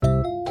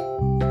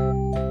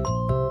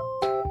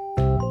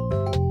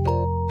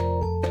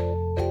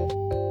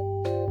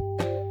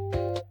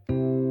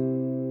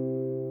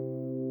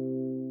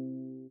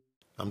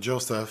I'm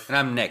Joseph. And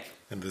I'm Nick.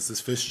 And this is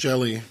Fish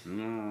Jelly.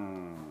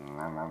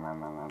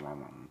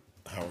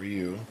 How are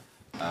you?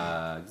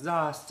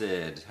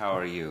 Exhausted. How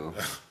are you?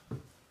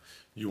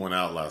 You went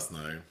out last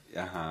night.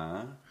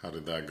 Uh-huh. How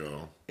did that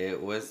go?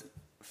 It was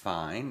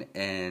fine,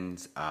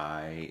 and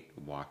I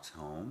walked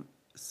home.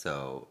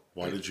 So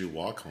Why did you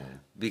walk home?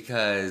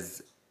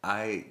 because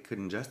I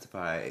couldn't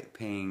justify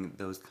paying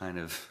those kind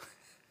of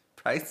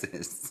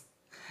prices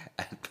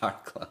at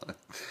Park Club.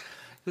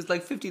 It was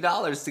like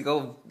 $50 to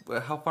go.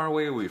 How far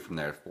away are we from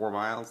there? 4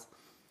 miles?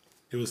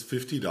 It was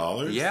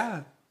 $50?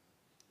 Yeah.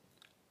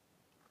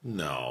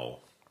 No.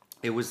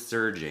 It was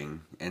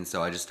surging, and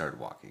so I just started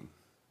walking.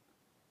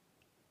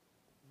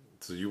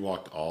 So you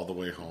walked all the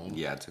way home?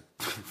 Yeah, it took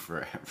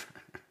forever.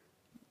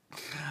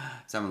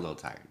 So I'm a little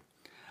tired.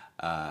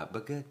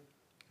 But good.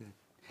 Good.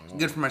 Oh.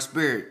 Good for my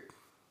spirit.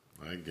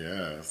 I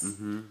guess.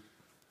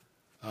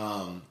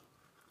 Mm-hmm.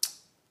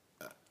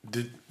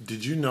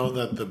 Did you know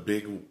that the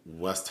big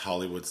West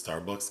Hollywood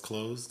Starbucks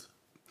closed?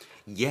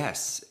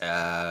 Yes,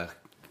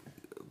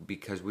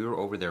 because we were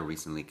over there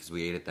recently because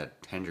we ate at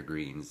that Tender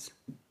Greens.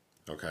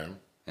 Okay.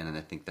 And then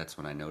I think that's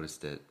when I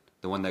noticed it.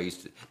 The one that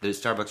the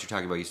Starbucks you're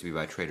talking about used to be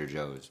by Trader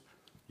Joe's.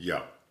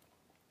 Yeah.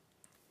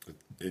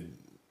 It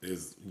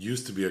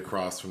used to be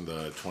across from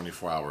the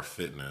 24-hour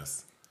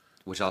fitness.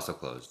 Which also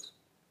closed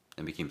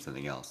and became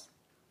something else.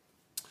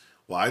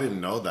 Well, I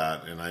didn't know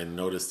that, and I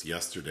noticed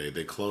yesterday.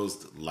 They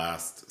closed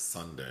last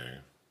Sunday.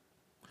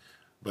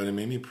 But it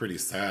made me pretty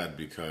sad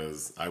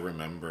because I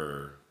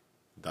remember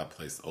that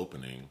place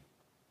opening.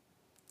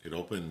 It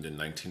opened in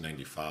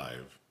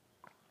 1995.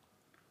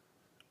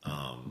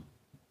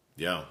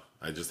 Yeah,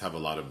 I just have a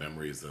lot of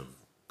memories of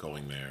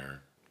going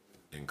there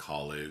in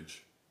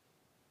college.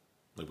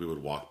 Like, we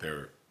would walk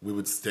there. We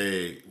would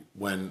stay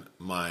when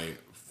my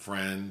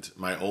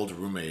old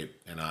roommate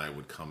and I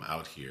would come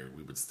out here.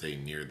 We would stay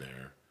near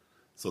there.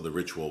 So the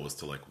ritual was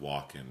to like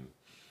walk and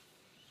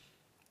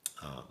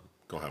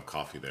go have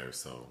coffee there.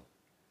 So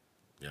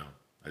yeah,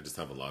 I just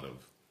have a lot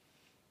of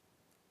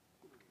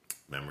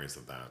memories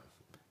of that.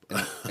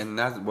 And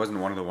that wasn't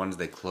one of the ones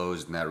they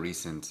closed in that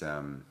recent...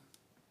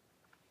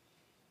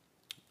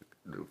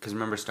 Because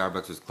remember,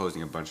 Starbucks was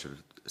closing a bunch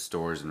of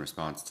stores in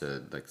response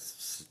to like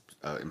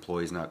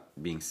employees not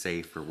being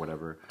safe or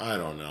whatever. I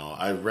don't know.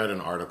 I read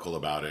an article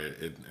about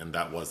it, and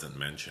that wasn't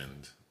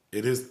mentioned.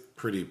 It is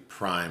pretty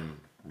prime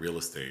real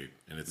estate,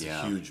 and it's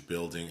a huge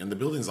building. And the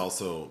building's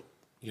also,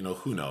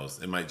 who knows?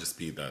 It might just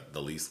be that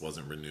the lease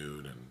wasn't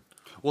renewed. And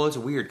well, it's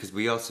weird because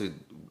we also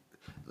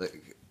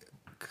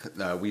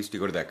we used to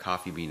go to that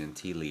Coffee Bean and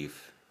Tea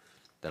Leaf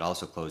that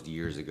also closed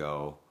years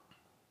ago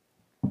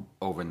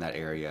over in that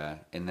area,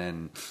 and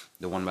then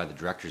the one by the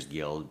Directors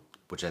Guild,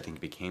 which I think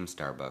became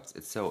Starbucks.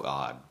 It's so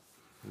odd.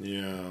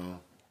 Yeah.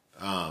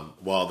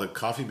 Well, the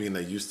Coffee Bean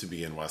that used to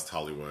be in West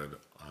Hollywood,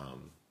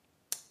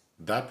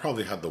 that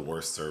probably had the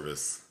worst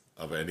service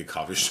of any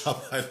coffee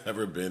shop I've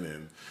ever been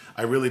in.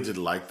 I really did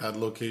like that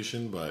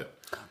location, but...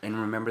 And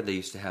remember they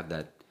used to have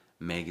that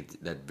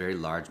very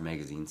large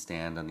magazine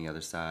stand on the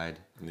other side?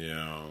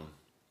 Yeah.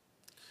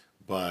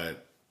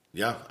 But,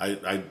 yeah,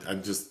 I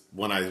just...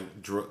 When I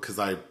drove... Because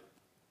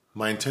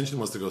my intention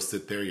was to go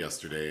sit there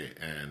yesterday,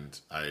 and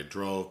I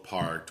drove,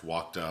 parked,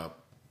 walked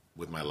up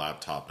with my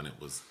laptop, and it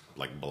was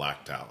like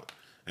blacked out.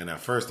 And at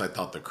first I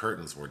thought the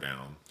curtains were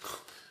down.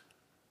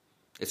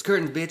 It's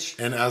curtains, bitch.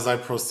 And as I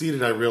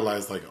proceeded, I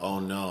realized like, oh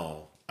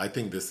no, I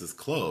think this is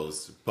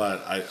closed.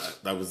 But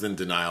I was in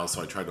denial,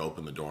 so I tried to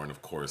open the door, and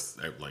of course,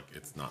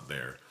 it's not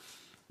there.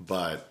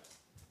 But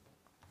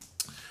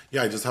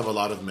yeah, I just have a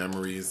lot of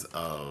memories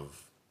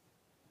of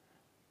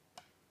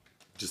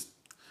just,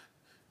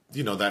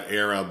 that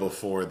era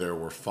before there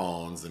were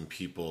phones and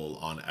people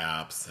on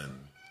apps,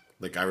 and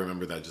like I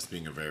remember that just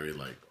being a very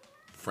like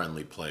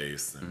friendly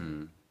place.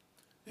 And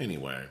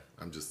anyway,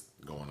 I'm just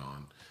going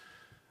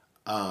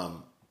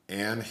on.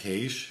 Anne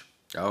Heche.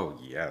 Oh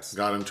yes.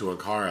 Got into a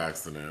car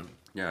accident.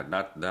 Yeah,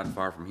 not that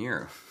far from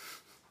here.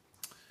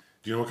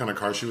 Do you know what kind of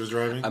car she was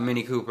driving? A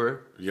Mini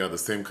Cooper. Yeah, the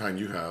same kind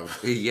you have.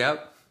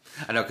 Yep.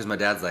 I know, because my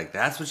dad's like,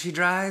 that's what she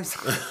drives?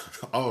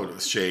 Oh,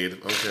 shade.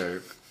 Okay.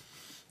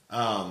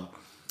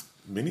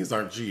 Minis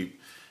aren't cheap.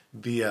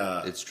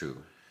 It's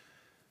true.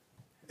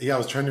 Yeah, I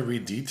was trying to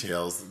read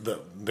details.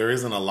 There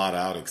isn't a lot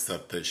out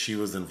except that she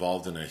was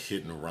involved in a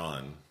hit and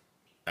run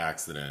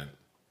accident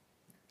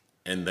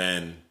and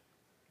then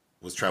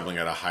was traveling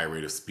at a high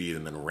rate of speed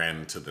and then ran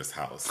into this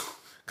house.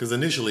 Because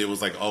initially it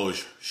was like, oh,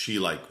 she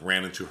like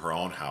ran into her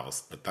own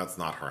house, but that's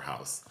not her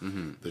house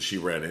that she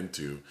ran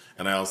into.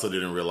 And I also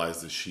didn't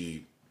realize that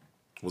she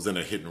was in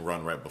a hit and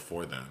run right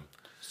before then.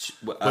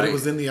 But it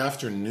was in the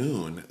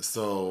afternoon,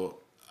 so...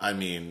 I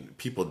mean,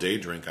 people day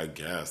drink, I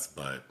guess,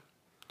 but...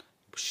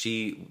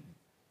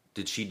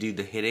 Did she do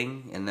the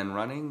hitting and then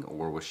running,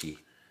 or was she...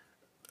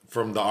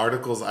 From the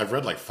articles, I've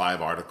read like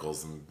 5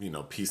 articles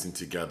and, piecing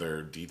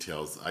together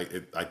details.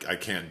 I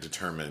can't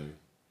determine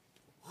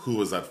who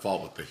was at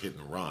fault with the hit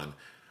and run,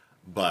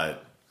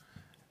 but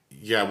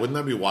Yeah, wouldn't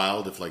that be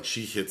wild if like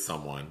she hit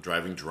someone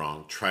driving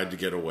drunk, tried to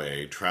get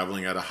away,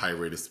 traveling at a high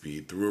rate of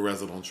speed through a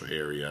residential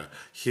area,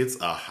 hits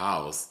a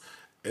house,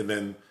 and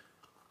then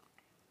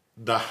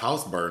the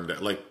house burned.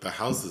 Like the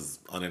house is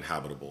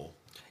uninhabitable,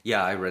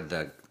 Yeah, I read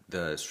that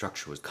the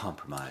structure was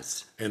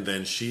compromised. and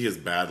then she is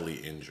badly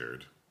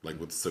injured, like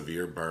with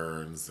severe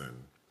burns,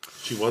 and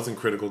she was in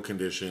critical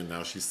condition.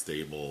 Now she's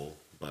stable,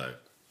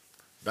 but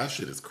that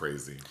shit is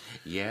crazy.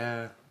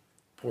 Yeah.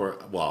 Poor.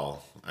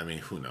 Well, I mean,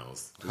 who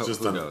knows? It's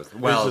just Who knows?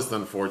 Well- it's just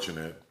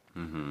unfortunate.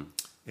 Mm-hmm.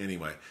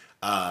 Anyway,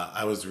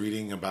 I was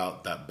reading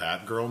about that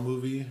Batgirl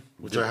movie,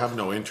 which I have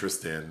no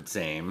interest in.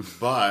 Same.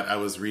 But I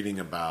was reading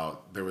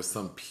about there was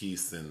some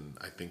piece in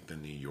I think the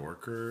New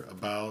Yorker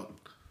about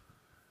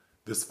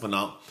this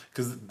phenomenon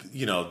because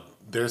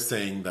they're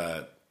saying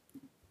that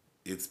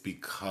it's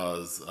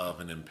because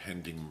of an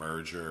impending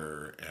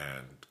merger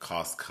and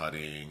cost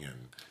cutting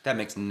and That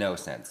makes no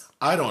sense.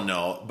 I don't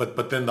know,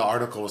 but then the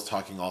article was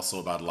talking also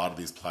about a lot of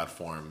these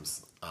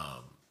platforms,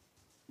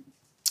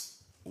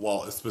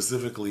 well,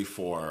 specifically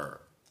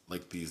for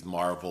like these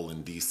Marvel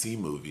and DC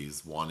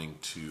movies wanting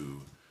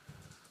to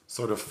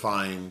sort of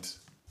find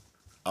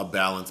a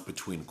balance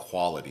between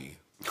quality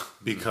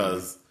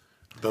because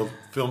the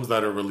films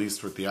that are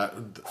released for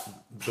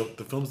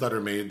the films that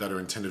are made that are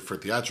intended for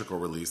theatrical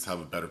release have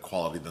a better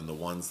quality than the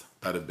ones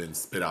that have been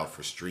spit out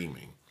for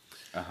streaming.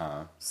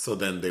 So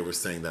then they were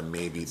saying that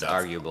maybe that's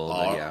arguable,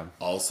 but yeah.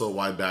 also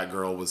why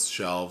Batgirl was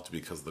shelved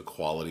because the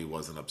quality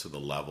wasn't up to the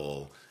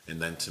level,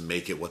 and then to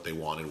make it what they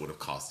wanted would have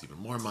cost even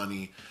more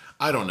money.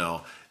 I don't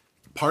know.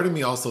 Part of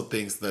me also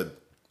thinks that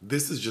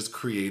this is just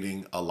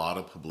creating a lot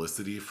of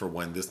publicity for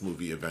when this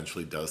movie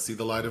eventually does see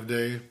the light of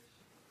day.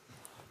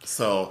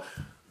 So,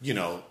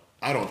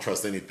 I don't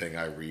trust anything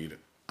I read.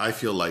 I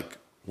feel like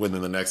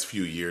within the next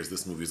few years,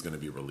 this movie is going to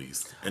be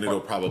released. And it'll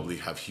probably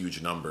have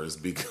huge numbers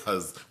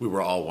because we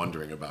were all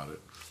wondering about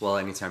it. Well,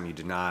 anytime you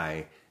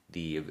deny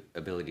the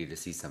ability to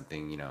see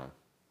something,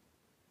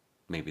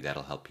 maybe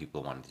that'll help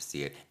people wanting to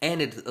see it.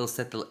 And it'll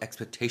set the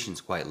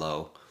expectations quite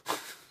low,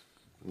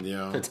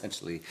 Yeah.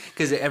 potentially.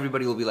 Because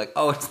everybody will be like,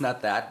 oh, it's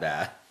not that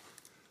bad.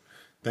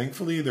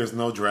 Thankfully, there's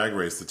no Drag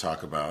Race to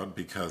talk about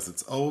because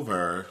it's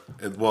over.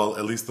 Well,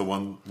 at least the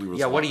one we were.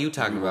 Yeah, what are you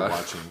talking about?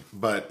 Watching,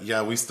 but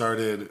yeah, we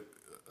started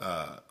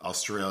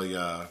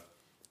Australia.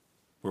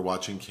 We're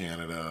watching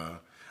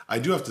Canada. I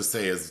do have to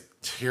say, as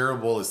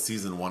terrible as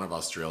season 1 of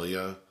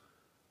Australia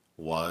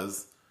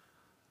was,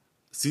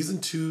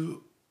 season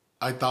 2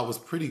 I thought was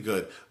pretty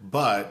good.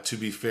 But to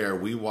be fair,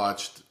 we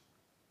watched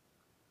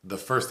the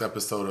first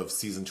episode of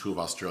season 2 of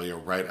Australia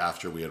right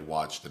after we had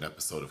watched an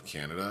episode of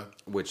Canada.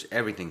 Which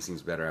everything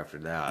seems better after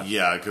that.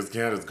 Yeah, because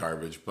Canada's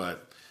garbage.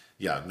 But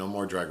yeah, no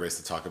more Drag Race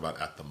to talk about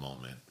at the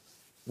moment.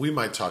 We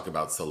might talk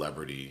about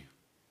Celebrity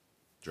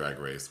Drag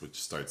Race,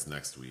 which starts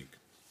next week.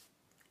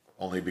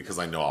 Only because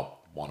I know I'll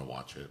want to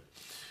watch it.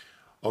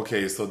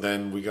 Okay, so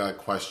then we got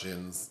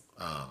questions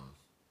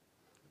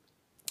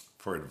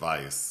for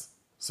advice.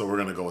 So we're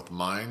going to go with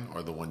mine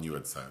or the one you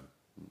had said?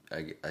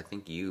 I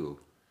think you.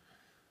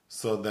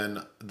 So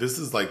then this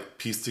is like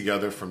pieced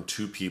together from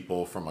two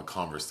people from a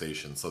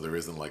conversation. So there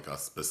isn't like a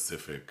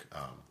specific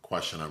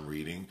question I'm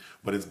reading,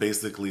 but it's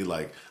basically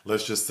like,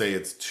 let's just say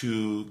it's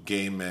two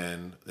gay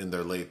men in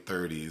their late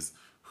 30s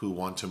who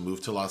want to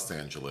move to Los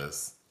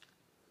Angeles.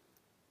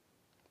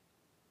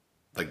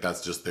 Like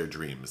that's just their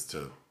dream is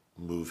to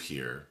move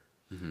here.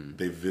 Mm-hmm.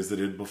 They've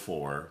visited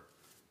before.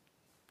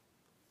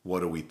 What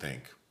do we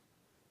think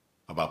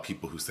about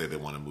people who say they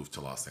want to move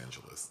to Los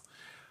Angeles?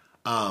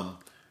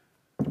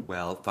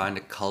 Well, find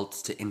a cult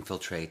to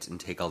infiltrate and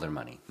take all their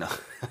money. No.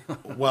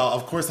 Well,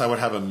 of course, I would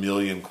have a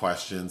million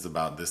questions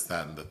about this,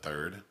 that, and the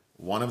third.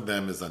 One of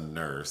them is a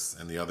nurse,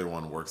 and the other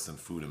one works in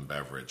food and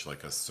beverage,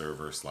 like a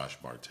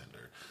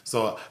server/bartender.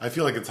 So I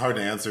feel like it's hard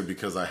to answer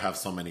because I have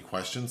so many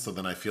questions. So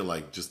then I feel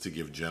like just to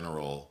give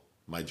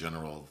my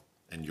general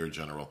and your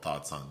general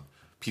thoughts on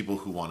people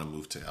who want to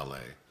move to LA.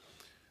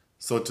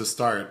 So to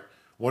start,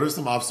 what are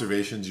some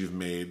observations you've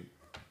made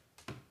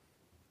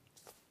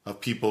of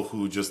people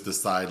who just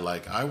decide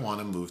like, I want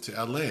to move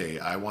to LA,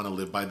 I want to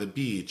live by the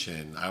beach,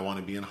 and I want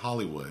to be in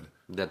Hollywood?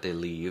 That they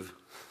leave.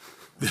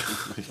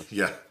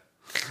 Yeah.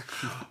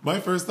 My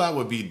first thought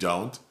would be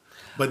don't,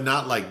 but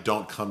not like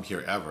don't come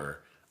here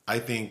ever. I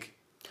think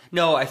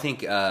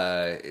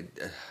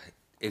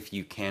if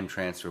you can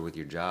transfer with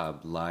your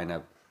job, line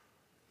up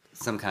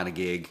some kind of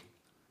gig.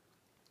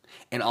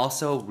 And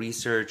also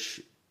research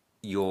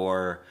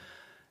your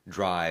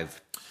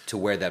drive to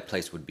where that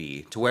place would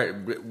be,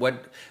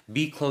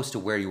 be close to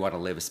where you want to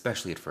live,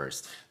 especially at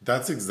first.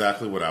 That's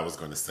exactly what I was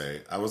going to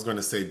say. I was going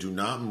to say, do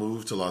not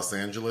move to Los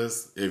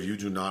Angeles if you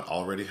do not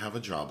already have a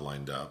job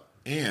lined up.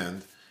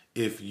 And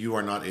if you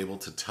are not able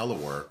to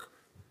telework,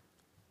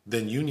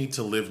 then you need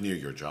to live near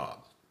your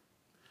job.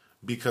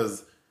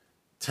 Because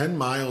 10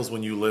 miles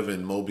when you live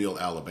in Mobile,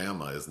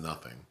 Alabama is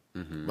nothing.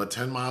 Mm-hmm. But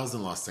 10 miles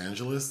in Los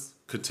Angeles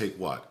could take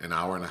what? An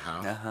hour and a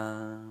half?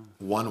 Uh-huh.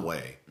 One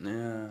way.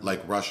 Yeah.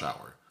 Like rush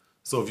hour.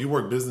 So if you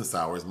work business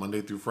hours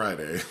Monday through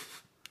Friday,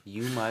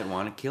 You might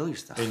want to kill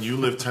yourself. and you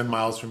live 10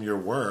 miles from your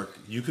work,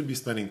 you could be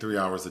spending 3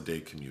 hours a day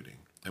commuting.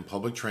 And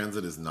public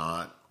transit is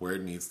not where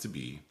it needs to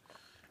be.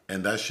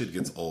 And that shit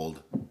gets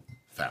old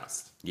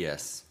fast.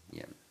 Yes.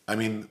 Yeah. I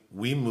mean,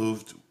 we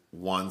moved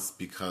once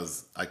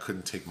because I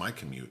couldn't take my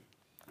commute.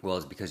 Well,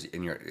 it's because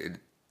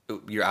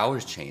your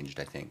hours changed,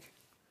 I think.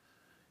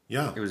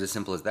 Yeah. It was as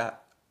simple as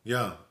that.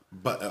 Yeah.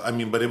 But I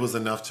mean, but it was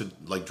enough to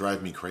like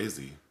drive me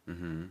crazy.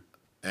 Mm-hmm.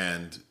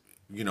 And,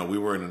 you know, we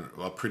were in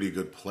a pretty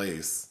good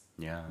place.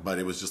 Yeah. But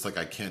it was just like,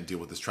 I can't deal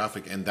with this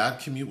traffic. And that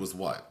commute was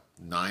what?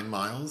 9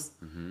 miles?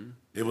 Mm-hmm.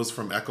 It was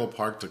from Echo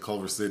Park to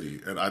Culver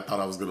City. And I thought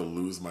I was going to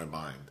lose my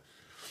mind.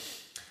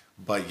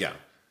 But yeah,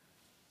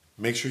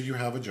 make sure you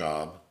have a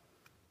job.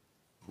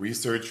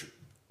 Research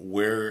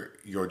where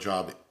your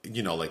job,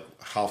 you know, like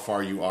how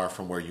far you are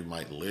from where you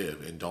might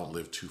live, and don't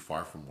live too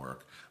far from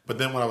work. But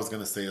then what I was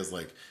going to say is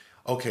like,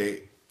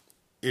 okay,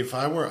 if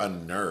I were a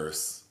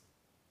nurse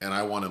and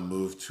I want to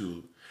move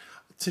to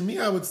me,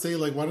 I would say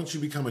like, why don't you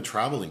become a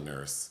traveling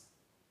nurse?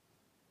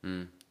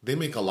 They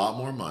make a lot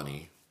more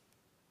money.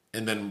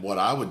 And then what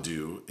I would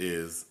do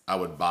is I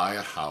would buy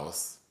a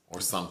house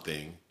or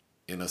something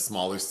in a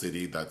smaller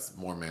city that's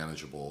more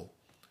manageable.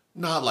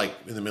 Not like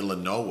in the middle of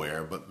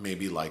nowhere, but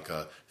maybe like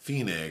a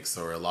Phoenix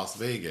or a Las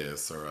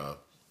Vegas or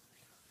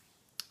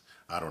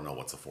I don't know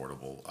what's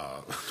affordable.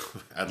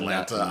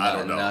 Atlanta, I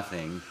don't know.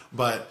 Nothing.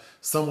 But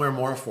somewhere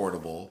more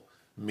affordable.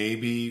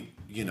 Maybe,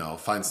 you know,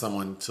 find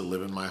someone to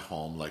live in my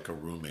home like a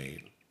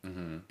roommate.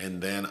 Mm-hmm.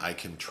 And then I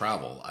can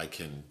travel. I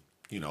can,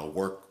 you know,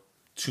 work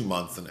 2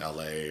 months in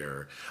LA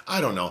or I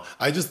don't know.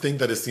 I just think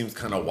that it seems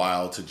kind of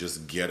wild to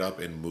just get up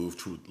and move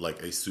to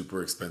like a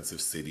super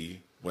expensive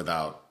city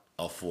without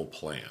a full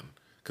plan.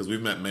 Because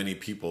we've met many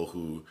people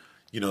who,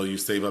 you know, you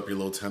save up your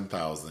little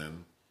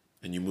 10,000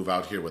 and you move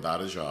out here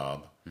without a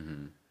job.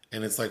 Mm-hmm.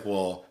 And it's like,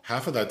 well,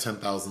 half of that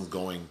 10,000 is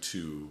going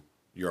to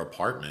your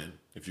apartment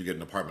if you get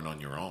an apartment on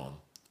your own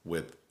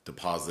with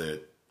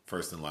deposit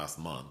first and last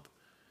month.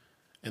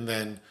 And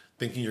then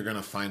thinking you're going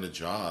to find a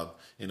job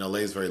in LA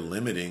is very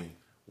limiting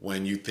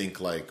when you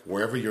think like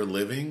wherever you're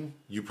living,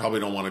 you probably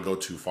don't want to go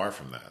too far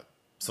from that.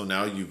 So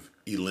now you've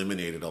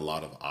eliminated a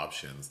lot of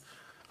options.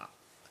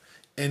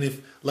 And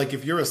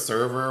if you're a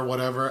server or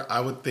whatever,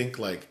 I would think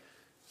like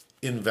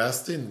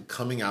invest in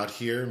coming out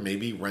here,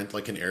 maybe rent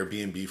like an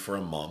Airbnb for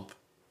a month,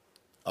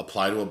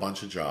 apply to a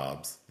bunch of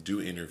jobs,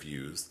 do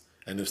interviews.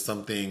 And if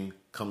something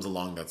comes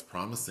along that's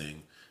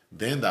promising,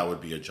 then that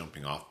would be a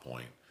jumping off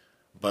point.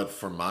 But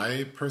for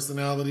my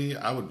personality,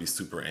 I would be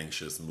super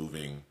anxious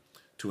moving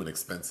to an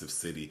expensive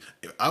city.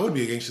 I would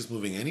be anxious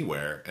moving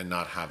anywhere and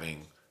not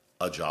having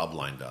a job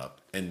lined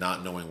up and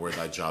not knowing where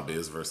that job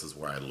is versus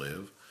where I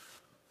live.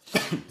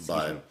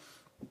 But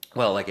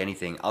well, like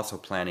anything, also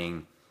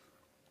planning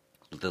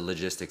the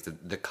logistics,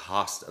 the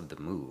cost of the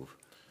move.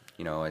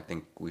 You know, I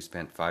think we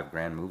spent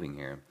 $5,000 moving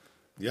here.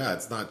 Yeah,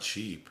 it's not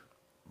cheap,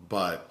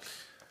 but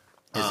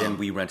And then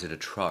we rented a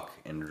truck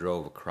and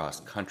drove across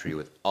country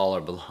with all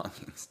our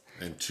belongings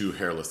and 2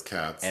 hairless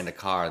cats and a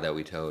car that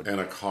we towed and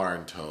a car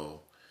in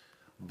tow.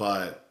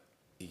 But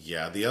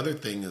yeah, the other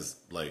thing is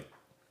like,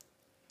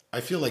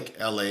 I feel like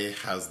LA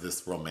has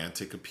this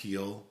romantic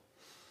appeal,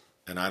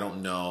 and I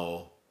don't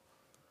know.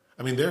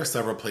 I mean, there are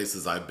several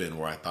places I've been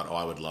where I thought, oh,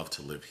 I would love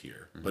to live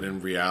here. Mm-hmm. But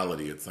in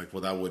reality, it's like,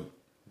 well,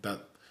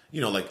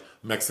 you know, like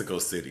Mexico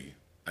City.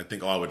 I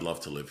think, oh, I would love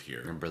to live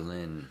here. in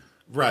Berlin.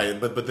 Right.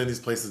 But then these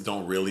places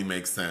don't really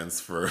make sense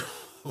for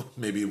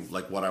maybe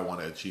like what I want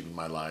to achieve in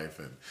my life.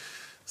 And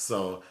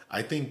so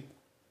I think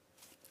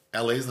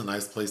LA is a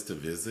nice place to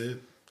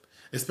visit,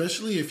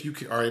 especially if you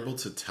are able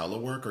to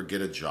telework or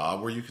get a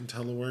job where you can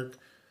telework.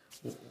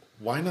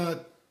 Why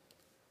not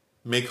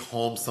make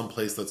home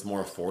someplace that's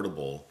more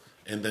affordable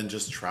and then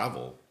just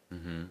travel?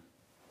 Mm-hmm.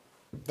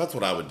 That's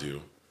what I would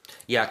do.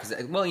 Yeah,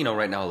 because, well, you know,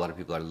 right now a lot of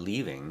people are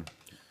leaving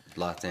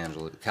Los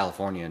Angeles,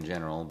 California in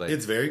general. But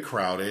it's very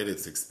crowded.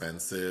 It's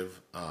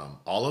expensive.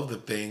 All of the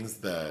things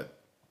that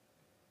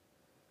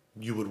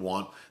you would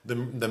want. The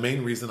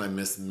main reason I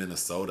miss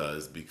Minnesota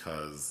is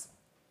because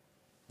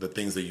the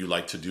things that you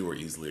like to do are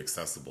easily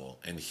accessible.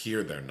 And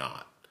here they're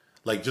not.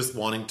 Like just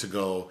wanting to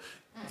go,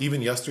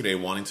 even yesterday,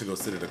 wanting to go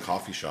sit at a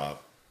coffee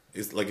shop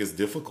is like it's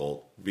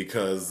difficult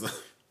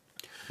because...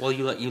 Well,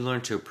 you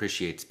learn to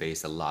appreciate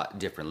space a lot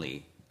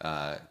differently.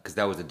 Because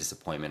that was a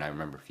disappointment I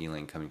remember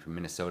feeling coming from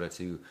Minnesota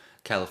to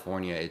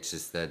California. It's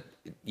just that,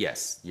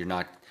 yes, you're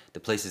not...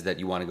 The places that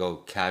you want to go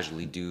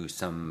casually do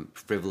some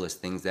frivolous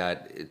things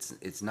that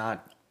it's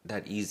not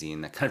that easy,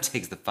 and that kind of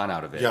takes the fun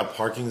out of it. Yeah,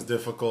 parking's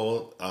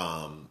difficult.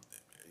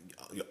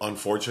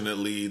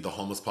 Unfortunately, the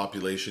homeless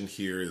population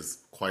here is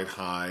quite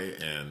high,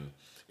 and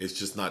it's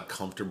just not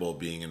comfortable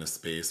being in a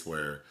space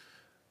where,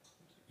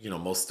 you know,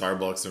 most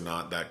Starbucks are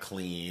not that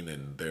clean,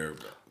 and they're...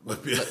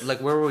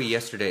 Like where were we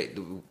yesterday?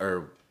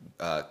 Or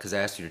because I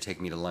asked you to take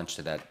me to lunch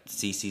to that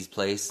Cece's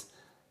place.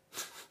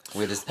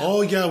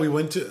 Oh yeah, we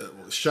went to...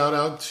 Shout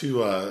out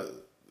to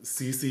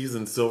Cece's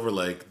in Silver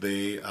Lake.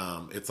 They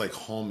it's like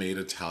homemade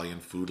Italian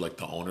food. Like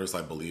the owners,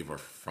 I believe, are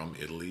from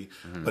Italy.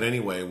 Mm-hmm. But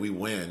anyway, we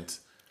went.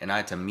 and I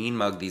had to mean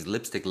mug these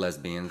lipstick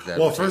lesbians. That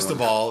Well, were first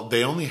taking of all,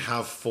 they only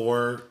have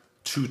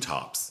two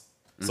tops.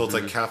 So it's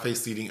like Mm-hmm. cafe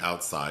seating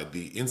outside.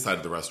 The inside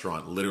of the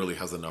restaurant literally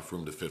has enough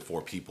room to fit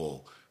four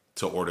people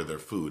to order their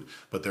food.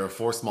 But there are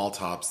four small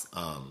tops,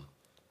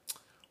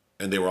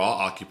 and they were all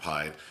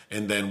occupied.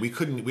 And then we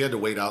had to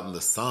wait out in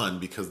the sun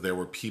because there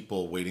were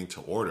people waiting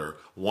to order,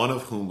 one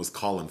of whom was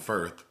Colin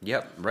Firth.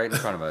 Yep, right in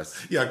front of us.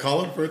 Yeah,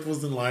 Colin Firth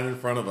was in line in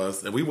front of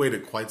us, and we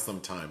waited quite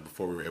some time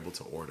before we were able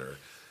to order.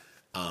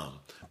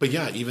 But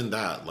yeah, even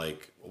that,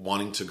 like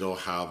wanting to go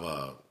have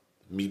a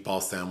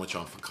meatball sandwich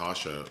on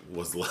focaccia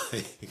was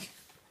like,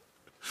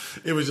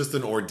 it was just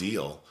an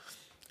ordeal.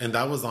 And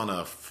that was on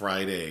a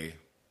Friday,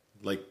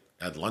 like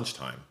at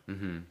lunchtime.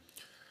 Mm-hmm.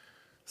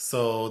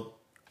 So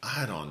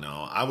I don't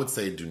know. I would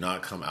say do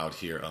not come out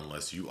here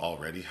unless you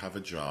already have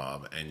a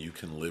job and you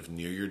can live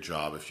near your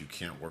job if you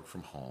can't work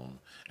from home.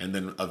 And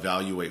then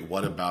evaluate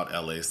what about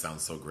LA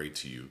sounds so great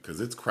to you. Because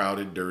it's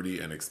crowded, dirty,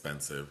 and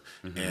expensive.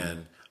 Mm-hmm.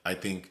 And I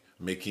think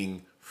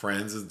making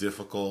friends is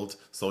difficult.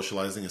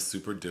 Socializing is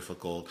super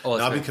difficult.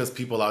 Not because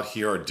people out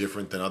here are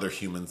different than other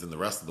humans in the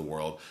rest of the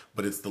world,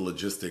 but it's the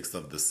logistics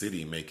of the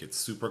city make it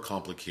super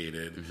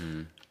complicated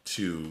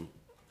to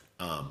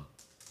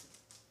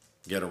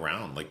get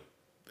around. Like,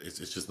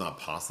 it's just not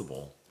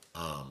possible.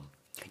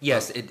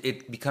 Yes,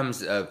 it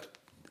becomes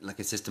like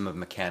a system of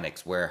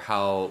mechanics where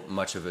how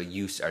much of a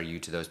use are you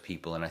to those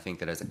people? And I think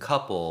that as a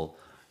couple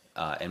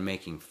and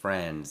making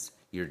friends,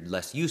 you're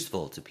less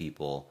useful to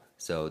people.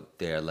 So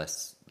they're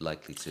less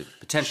likely to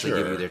potentially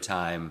give you their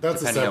time.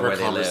 That's a depending on where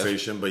separate they live.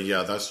 conversation, but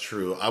yeah, that's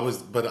true.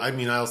 But I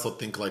mean, I also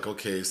think like,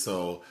 okay,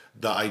 so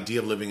the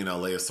idea of living in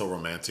LA is so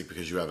romantic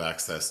because you have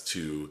access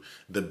to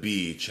the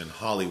beach and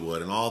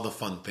Hollywood and all the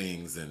fun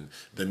things and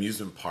the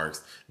amusement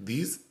parks.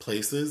 These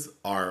places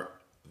are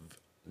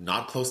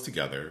not close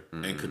together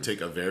and could take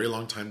a very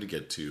long time to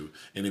get to.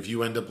 And if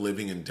you end up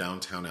living in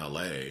downtown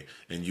LA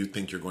and you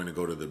think you're going to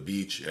go to the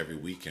beach every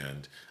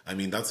weekend, I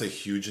mean, that's a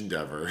huge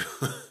endeavor.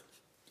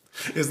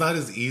 It's not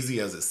as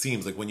easy as it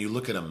seems. Like when you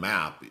look at a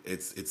map,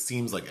 it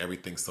seems like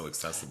everything's so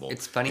accessible.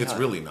 It's funny. It's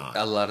really not.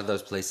 A lot of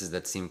those places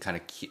that seem kind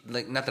of cute,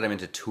 like not that I'm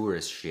into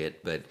tourist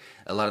shit, but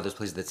a lot of those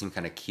places that seem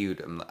kind of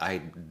cute, I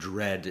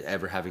dread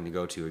ever having to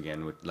go to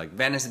again. With like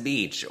Venice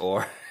Beach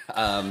or.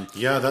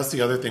 Yeah, that's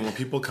the other thing. When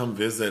people come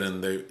visit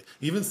and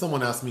even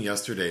someone asked me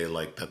yesterday,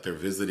 like that they're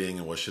visiting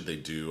and what should they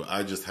do.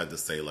 I just had to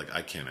say like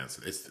I can't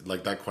answer. It's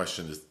like that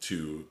question is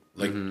too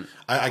like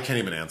I can't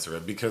even answer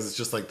it because it's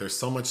just like there's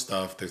so much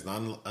stuff. There's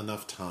not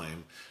enough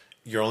time.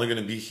 You're only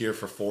going to be here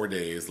for 4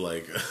 days.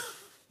 Like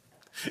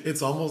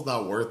it's almost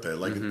not worth it.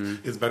 Like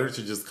it's better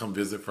to just come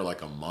visit for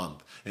like a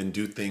month and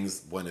do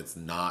things when it's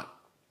not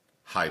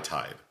high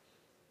tide.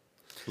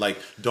 Like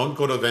don't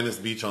go to Venice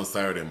Beach on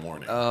Saturday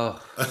morning.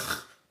 Oh.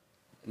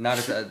 Not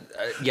if,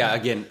 yeah.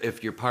 Again,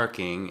 if you're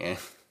parking,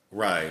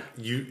 right,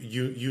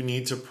 you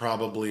need to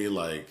probably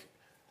like.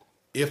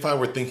 If I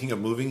were thinking of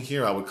moving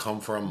here, I would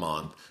come for a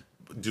month,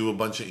 do a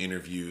bunch of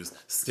interviews,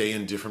 stay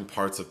in different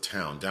parts of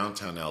town,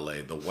 downtown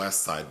LA, the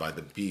West Side by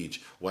the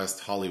beach,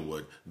 West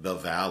Hollywood, the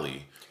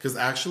Valley. Because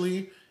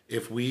actually,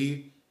 if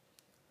we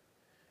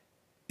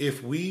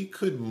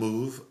could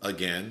move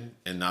again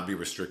and not be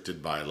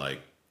restricted by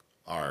like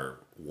our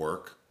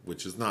work,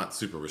 which is not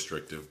super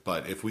restrictive,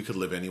 but if we could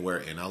live anywhere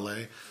in LA,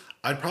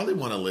 I'd probably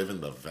want to live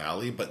in the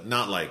Valley, but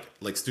not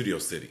like Studio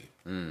City.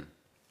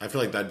 I feel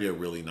like that'd be a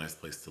really nice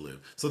place to live.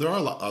 So there are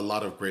a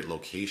lot of great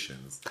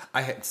locations.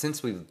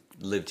 Since we've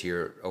lived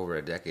here over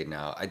a decade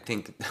now, I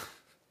think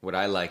what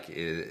I like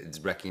is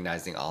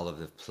recognizing all of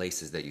the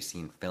places that you see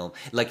in film.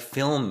 Like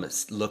film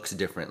looks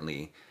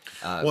differently.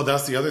 Well,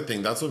 that's the other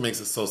thing. That's what makes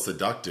it so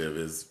seductive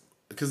is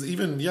because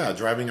even,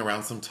 driving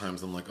around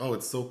sometimes I'm like, oh,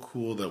 it's so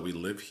cool that we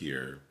live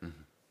here.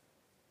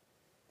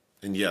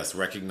 And yes,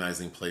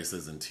 recognizing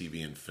places in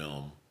TV and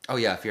film. Oh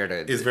yeah, if you're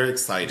at is very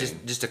exciting.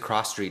 Just a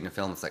cross street in a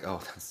film, it's like,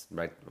 oh, that's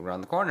right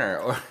around the corner.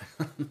 Or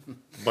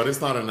but it's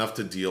not enough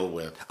to deal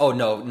with. Oh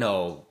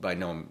no, by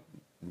no.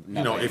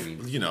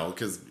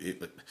 Because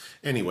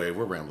anyway,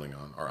 we're rambling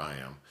on, or I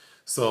am.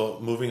 So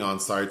moving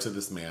on. Sorry to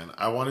this man.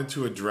 I wanted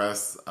to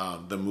address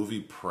the movie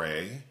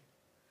Prey.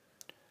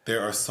 There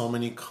are so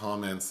many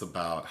comments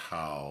about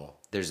how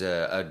there's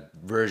a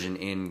version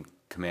in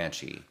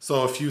Comanche.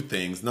 So a few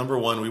things. Number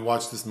one, we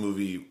watched this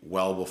movie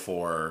well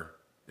before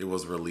it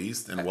was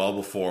released and well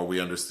before we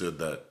understood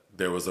that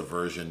there was a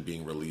version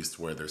being released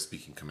where they're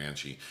speaking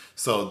Comanche.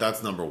 So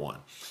that's number one.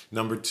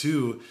 Number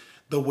two,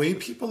 the way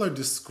people are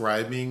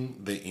describing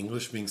the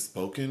English being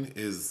spoken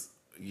is,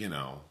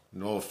 no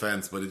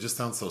offense, but it just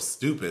sounds so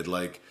stupid.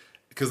 Like,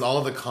 because all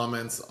of the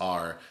comments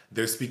are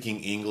they're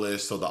speaking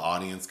English so the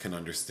audience can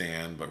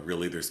understand, but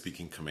really they're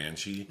speaking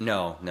Comanche.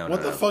 No.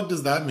 What the fuck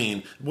does that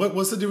mean?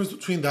 What's the difference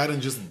between that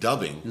and just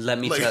dubbing? Let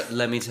me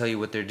tell you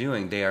what they're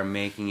doing. They are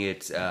making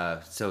it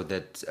so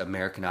that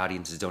American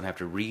audiences don't have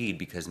to read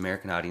because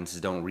American audiences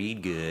don't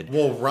read good.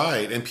 Well,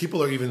 right, and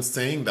people are even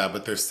saying that,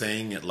 but they're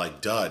saying it like,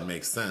 duh, it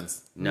makes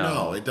sense.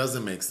 No, it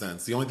doesn't make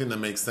sense. The only thing that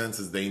makes sense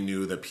is they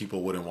knew that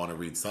people wouldn't want to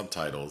read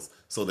subtitles,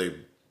 so they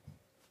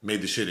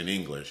made the shit in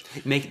English.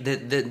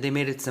 They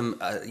made it some,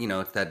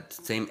 it's that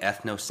same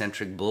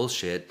ethnocentric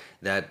bullshit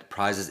that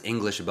prizes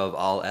English above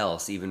all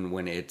else, even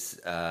when it's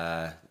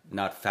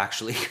not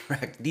factually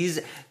correct. These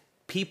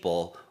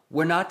people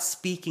were not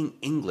speaking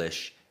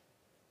English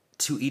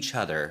to each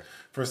other.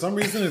 For some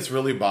reason, it's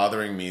really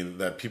bothering me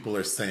that people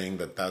are saying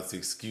that that's the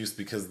excuse,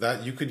 because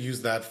that you could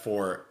use that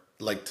for,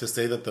 like, to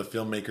say that the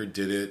filmmaker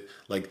did it,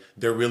 like,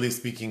 they're really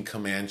speaking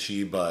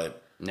Comanche,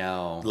 but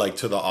no, like,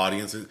 to the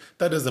audience,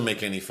 that doesn't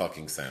make any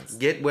fucking sense.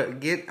 Get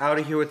out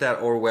of here with that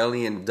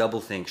Orwellian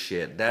doublethink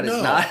shit. That is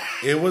No, not.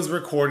 It was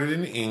recorded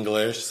in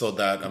English so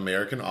that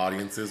American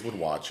audiences would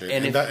watch it,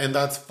 and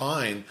that's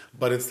fine.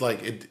 But it's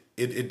like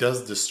it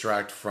does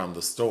distract from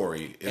the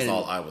story. Is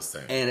all I was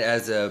saying. And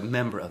as a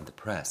member of the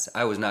press,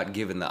 I was not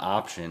given the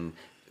option,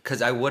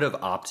 because I would have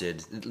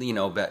opted.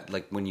 But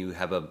like when you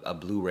have a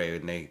Blu-ray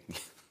and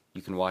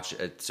you can watch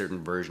a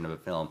certain version of a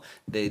film,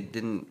 they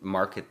didn't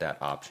market that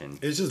option.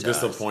 It's just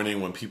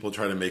disappointing when people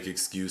try to make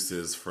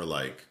excuses for,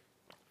 like,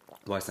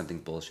 why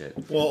something's bullshit.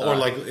 Well, or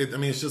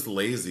it's just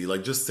lazy.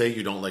 Like, just say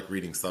you don't like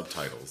reading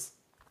subtitles.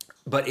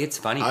 But it's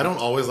funny. I don't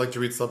always like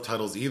to read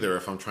subtitles either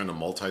if I'm trying to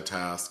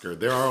multitask, or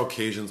there are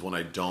occasions when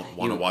I don't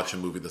want to watch a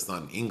movie that's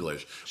not in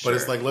English. Sure. But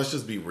it's like, let's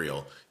just be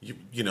real. You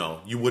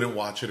wouldn't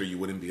watch it, or you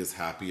wouldn't be as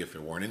happy if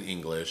it weren't in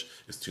English.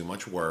 It's too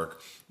much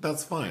work.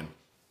 That's fine.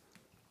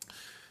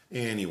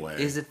 Anyway.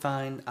 Is it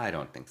fine? I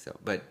don't think so.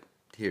 But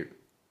here,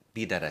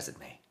 be that as it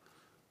may.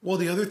 Well,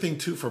 the other thing,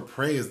 too, for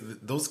Prey is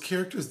that those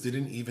characters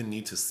didn't even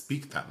need to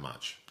speak that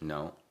much.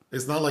 No.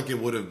 It's not like it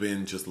would have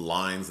been just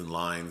lines and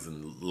lines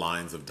and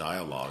lines of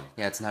dialogue.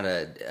 Yeah, it's not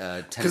a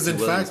Because Tennessee in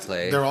Williams fact,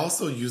 play. they're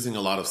also using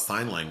a lot of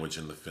sign language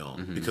in the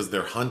film because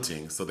they're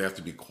hunting, so they have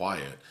to be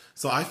quiet.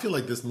 So I feel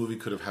like this movie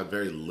could have had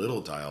very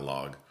little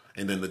dialogue,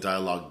 and then the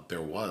dialogue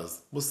there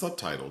was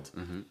subtitled.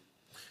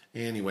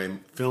 Anyway,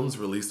 films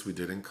released we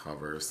didn't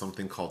cover.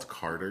 Something called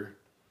Carter.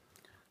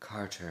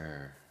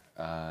 Carter.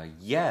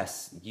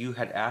 Yes, you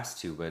had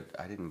asked to, but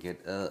I didn't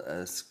get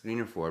a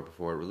screener for it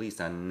before it released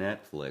on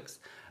Netflix.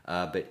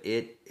 But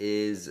it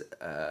is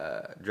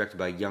directed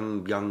by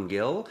Young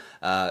Byung-gil,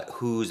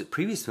 whose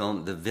previous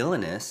film, The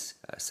Villainous,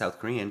 South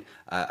Korean,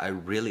 I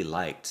really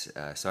liked.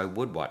 So I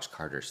would watch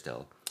Carter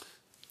still.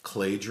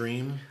 Clay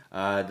Dream.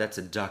 That's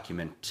a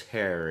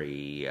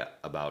documentary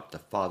about the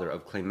father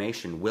of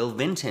claymation, Will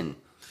Vinton.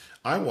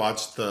 I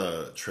watched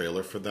the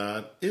trailer for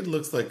that. It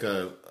looks like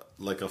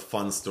a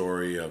fun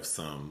story of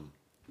some,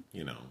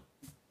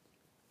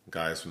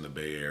 guys from the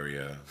Bay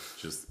Area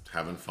just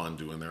having fun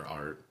doing their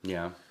art.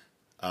 Yeah.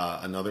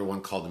 Another one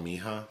called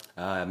Mija.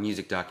 A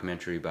music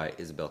documentary by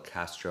Isabel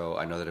Castro.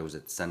 I know that it was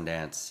at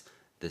Sundance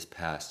this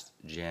past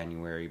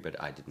January, but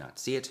I did not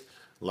see it.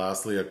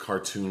 Lastly, a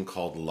cartoon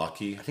called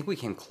Lucky. I think we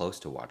came close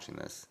to watching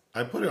this.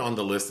 I put it on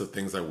the list of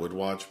things I would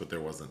watch, but there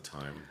wasn't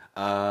time.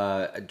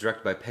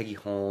 Directed by Peggy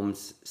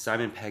Holmes.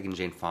 Simon Pegg and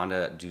Jane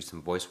Fonda do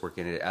some voice work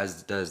in it,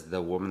 as does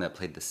the woman that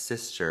played the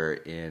sister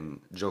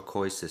in Joe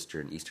Coy's sister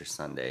in Easter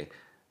Sunday.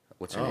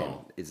 What's her name?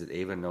 Is it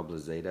Ava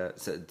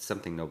Noblezada?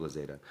 Something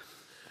Noblezada.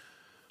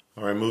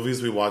 All right,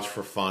 movies we watch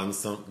for fun.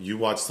 You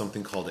watched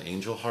something called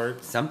Angel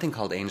Heart. Something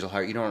called Angel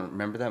Heart. You don't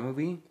remember that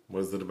movie? What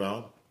is it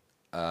about?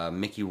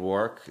 Mickey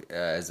Rourke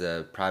as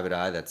a private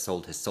eye that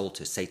sold his soul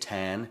to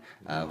Satan,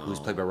 who's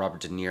played by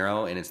Robert De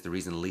Niro, and it's the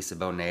reason Lisa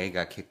Bonet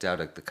got kicked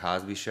out of the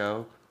Cosby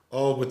Show.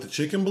 Oh, with the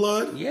chicken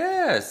blood?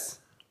 Yes.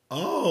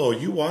 Oh,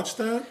 you watched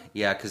that?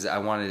 Yeah, because I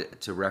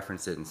wanted to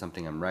reference it in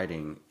something I'm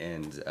writing,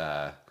 and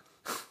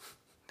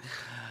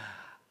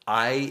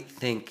I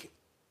think,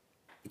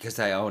 because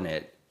I own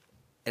it,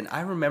 and I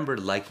remember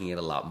liking it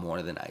a lot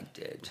more than I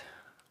did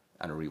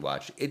on a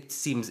rewatch.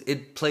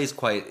 It plays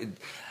quite...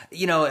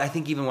 I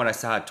think even when I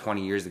saw it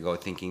 20 years ago,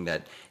 thinking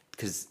that,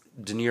 because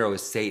De Niro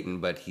is Satan,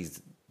 but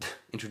he's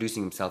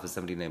introducing himself as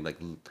somebody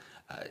named,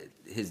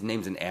 his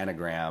name's an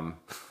anagram.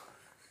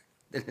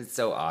 It's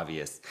so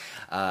obvious.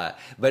 But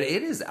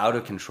it is out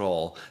of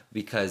control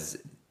because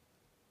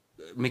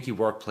Mickey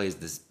Rourke plays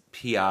this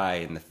PI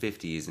in the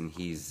 50s, and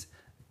he's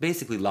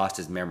basically lost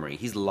his memory.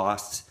 He's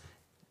lost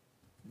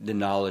the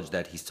knowledge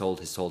that he sold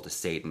his soul to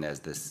Satan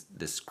as this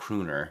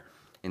crooner.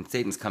 And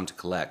Satan's come to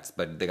collect,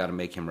 but they got to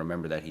make him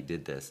remember that he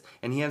did this.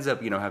 And he ends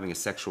up, having a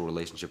sexual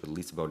relationship with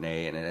Lisa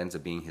Bonet, and it ends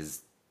up being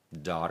his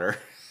daughter.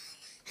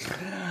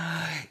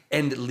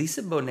 And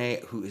Lisa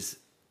Bonet, who is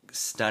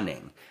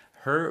stunning,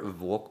 her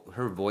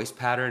voice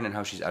pattern and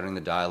how she's uttering the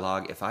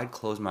dialogue, if I'd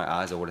closed my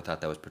eyes, I would have thought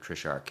that was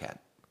Patricia Arquette.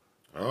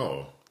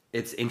 Oh.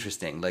 It's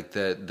interesting, like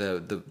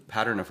the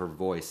pattern of her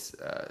voice,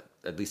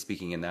 at least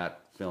speaking in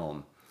that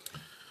film.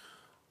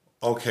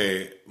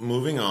 Okay,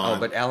 moving on. Oh,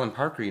 but Alan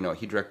Parker,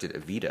 he directed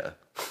Evita.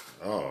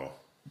 Oh.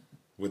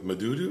 With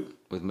Madudu?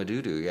 With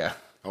Madudu, yeah.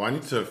 Oh, I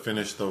need to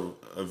finish the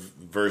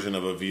version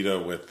of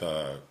Evita with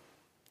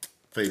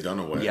Faye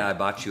Dunaway. Yeah, I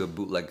bought you a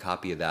bootleg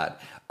copy of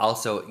that.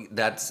 Also,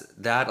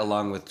 that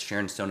along with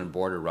Sharon Stone and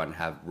Border Run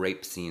have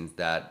rape scenes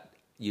that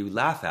you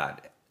laugh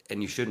at,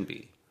 and you shouldn't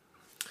be.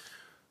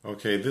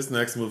 Okay, this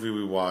next movie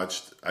we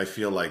watched, I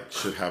feel like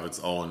should have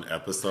its own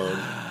episode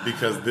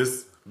because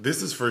this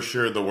This is for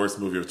sure the worst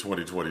movie of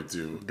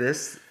 2022.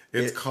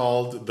 It's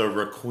called The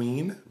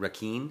Raquin.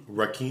 Raquin?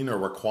 Raquin or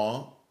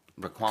Raquin.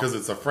 Raquin. Because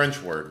it's a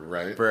French word,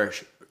 right?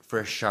 For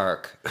a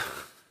shark.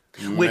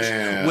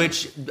 Man.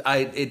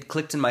 It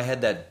clicked in my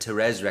head that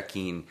Thérèse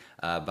Raquin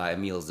by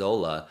Émile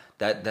Zola,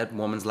 that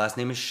woman's last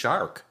name is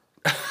Shark.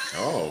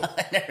 Oh.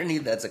 I never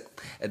knew that's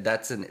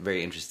a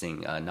very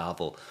interesting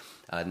novel.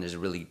 And there's a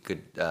really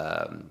good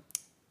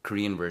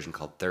Korean version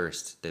called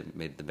Thirst that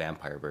made the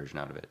vampire version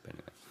out of it. But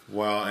anyway.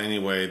 Well,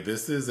 anyway,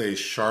 this is a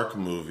shark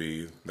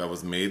movie that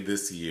was made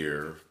this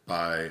year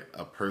by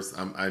a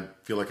person. I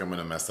feel like I'm going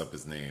to mess up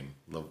his name.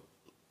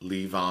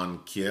 Lee Van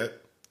Kiet.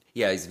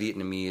 Yeah, he's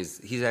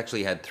Vietnamese. He's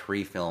actually had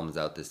 3 films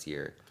out this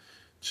year.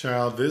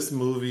 Child, this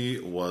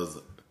movie was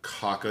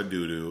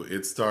cock-a-doodle.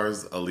 It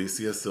stars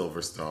Alicia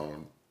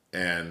Silverstone,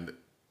 and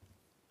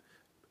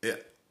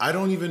I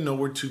don't even know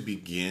where to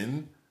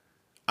begin.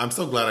 I'm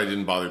so glad I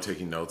didn't bother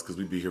taking notes because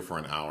we'd be here for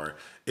an hour.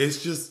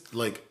 It's just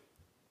like,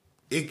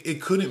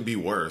 it couldn't be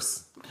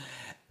worse.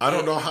 I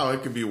don't know how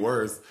it could be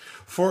worse.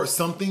 For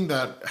something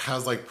that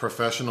has like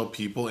professional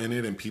people in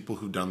it and people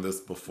who've done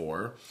this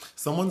before,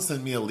 someone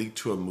sent me a link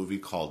to a movie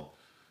called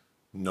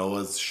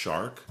Noah's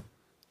Shark,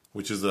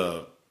 which is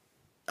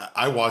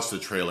I watched the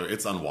trailer.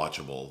 It's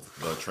unwatchable,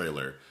 the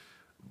trailer.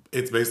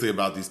 It's basically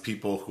about these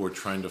people who are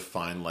trying to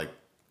find like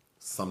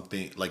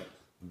something, like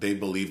they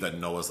believe that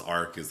Noah's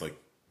Ark is like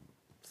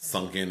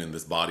sunken in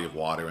this body of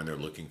water and they're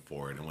looking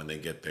for it. And when they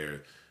get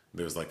there,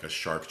 there's like a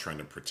shark trying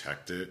to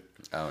protect it.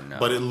 Oh no.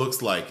 But it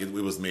looks like it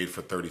was made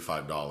for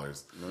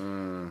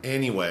 $35.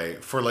 Anyway,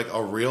 for like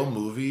a real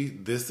movie,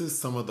 this is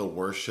some of the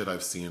worst shit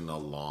I've seen in a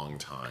long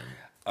time.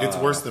 It's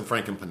worse than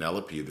Frank and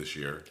Penelope this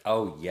year.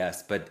 Oh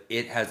yes, but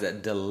it has a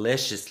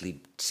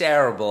deliciously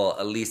terrible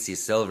Alicia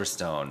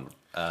Silverstone.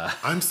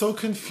 I'm so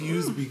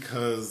confused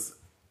because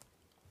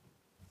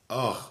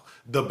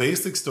the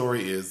basic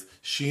story is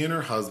she and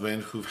her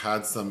husband, who've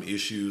had some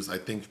issues, I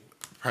think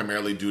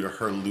primarily due to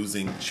her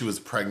she was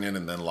pregnant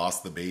and then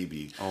lost the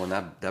baby. Oh, and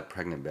that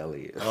pregnant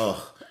belly.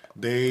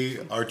 They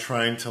are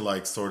trying to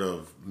like sort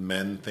of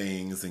mend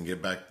things and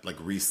get back, like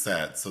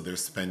reset. So they're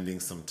spending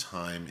some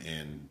time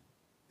in,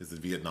 is it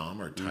Vietnam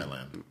or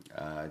Thailand?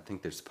 I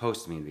think they're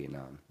supposed to be in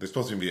Vietnam. They're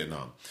supposed to be in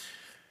Vietnam.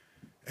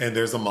 And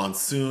there's a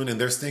monsoon, and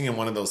they're staying in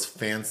one of those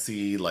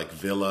fancy like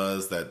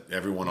villas that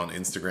everyone on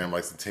Instagram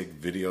likes to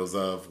take videos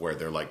of, where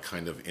they're like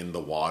kind of in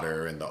the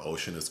water and the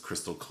ocean is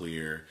crystal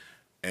clear.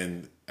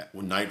 And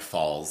when night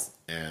falls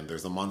and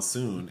there's a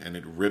monsoon and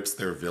it rips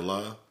their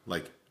villa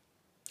like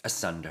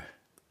asunder.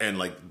 And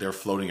like they're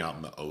floating out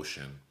in the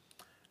ocean.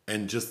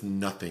 And just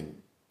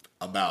nothing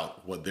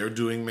about what they're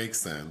doing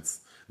makes sense.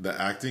 The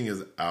acting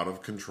is out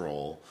of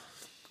control.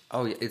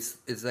 Oh, it's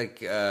like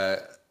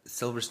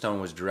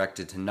Silverstone was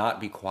directed to not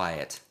be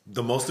quiet.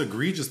 The most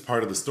egregious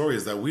part of the story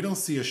is that we don't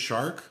see a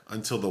shark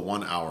until the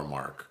 1 hour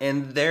mark.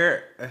 And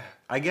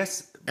I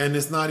guess... And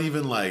it's not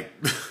even like...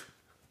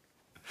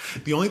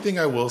 The only thing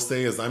I will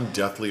say is I'm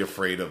deathly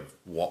afraid of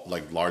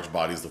like large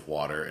bodies of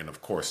water and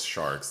of course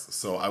sharks.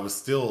 So I was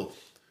still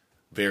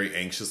very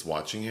anxious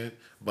watching it,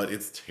 but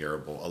it's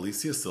terrible.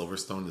 Alicia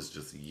Silverstone is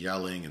just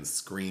yelling and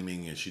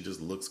screaming and she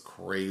just looks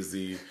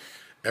crazy.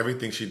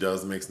 Everything she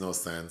does makes no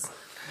sense.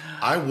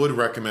 I would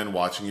recommend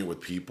watching it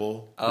with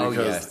people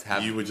because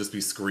you would just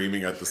be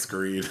screaming at the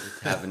screen.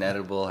 Have an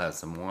edible, have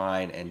some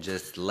wine, and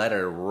just let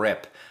her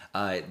rip.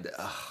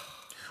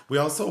 We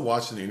also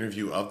watched an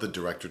interview of the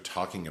director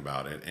talking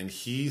about it, and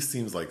he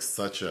seems like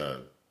such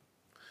a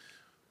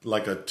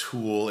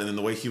tool, and then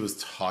the way he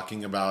was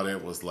talking about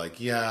it was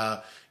like,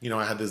 yeah, you know,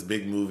 I had this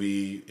big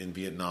movie in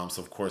Vietnam,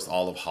 so of course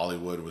all of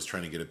Hollywood was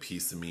trying to get a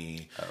piece of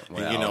me.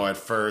 And, you know, at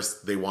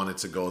first they wanted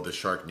to go the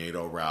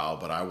Sharknado route,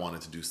 but I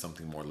wanted to do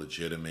something more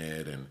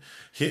legitimate, and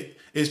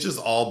it's just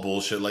all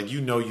bullshit. Like,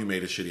 you know, you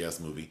made a shitty ass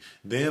movie.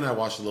 Then I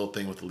watched a little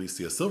thing with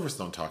Alicia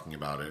Silverstone talking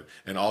about it,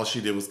 and all she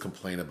did was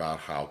complain about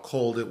how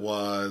cold it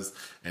was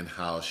and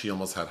how she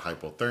almost had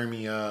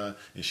hypothermia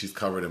and she's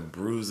covered in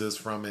bruises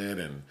from it,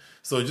 and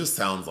so it just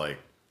sounds like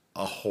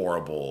a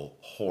horrible,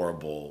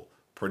 horrible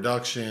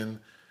production,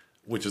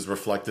 which is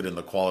reflected in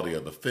the quality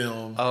of the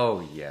film.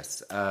 Oh,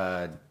 yes.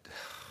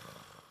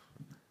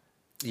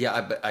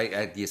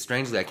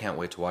 Strangely, I can't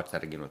wait to watch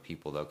that again with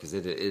people, though, because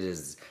it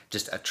is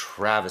just a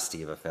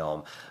travesty of a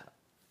film.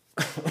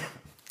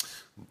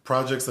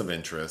 Projects of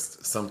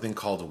interest, something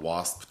called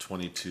Wasp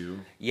 22.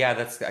 Yeah,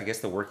 that's, I guess,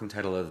 the working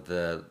title of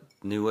the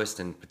newest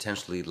and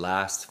potentially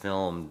last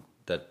film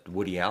that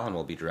Woody Allen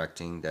will be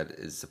directing, that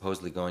is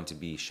supposedly going to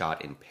be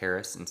shot in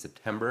Paris in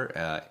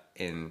September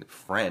in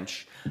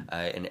French,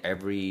 and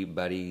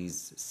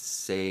everybody's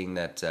saying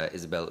that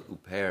Isabelle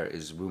Huppert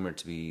is rumored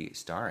to be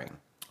starring.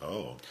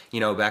 Oh.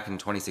 You know, back in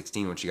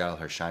 2016 when she got all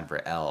her shine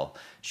for Elle,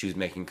 she was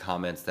making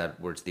comments that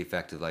were to the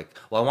effect of like,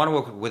 well, I want to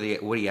work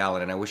with Woody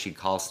Allen and I wish he'd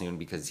call soon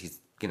because he's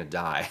going to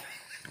die.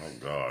 Oh,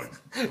 God.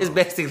 It's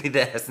basically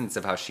the essence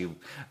of how she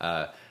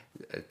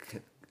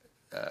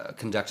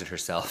conducted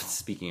herself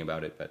speaking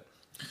about it, but...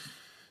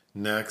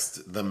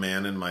 Next, The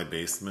Man in My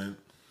Basement.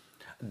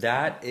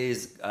 That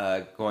is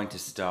going to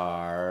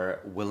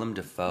star Willem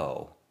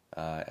Dafoe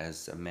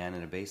as a man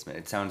in a basement.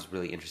 It sounds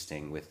really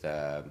interesting with,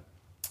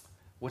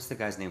 what's the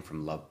guy's name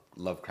from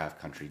Lovecraft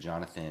Country?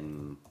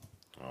 Jonathan...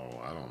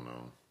 Oh, I don't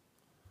know.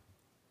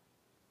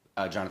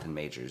 Jonathan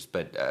Majors,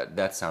 but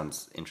that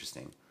sounds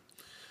interesting.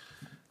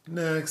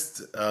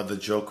 Next, the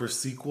Joker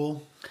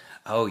sequel.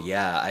 Oh,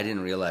 yeah. I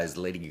didn't realize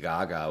Lady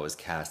Gaga was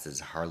cast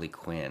as Harley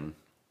Quinn.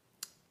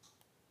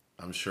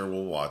 I'm sure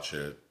we'll watch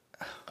it.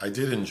 I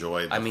did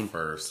enjoy the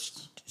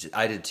first.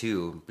 I did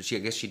too, but I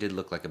guess she did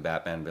look like a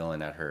Batman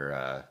villain at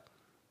her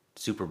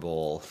Super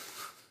Bowl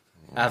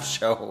half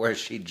show where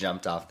she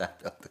jumped off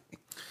that building.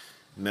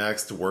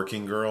 Next,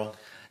 Working Girl.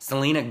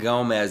 Selena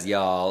Gomez,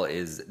 y'all,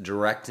 is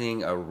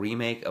directing a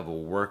remake of a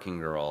Working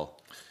Girl.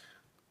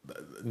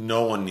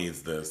 No one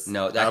needs this.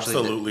 No,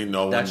 absolutely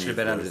no one needs this. That should have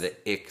been under the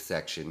ick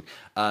section.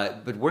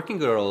 But Working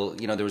Girl,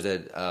 there was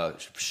a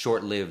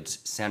short-lived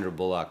Sandra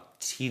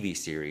Bullock TV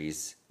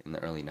series in the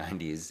early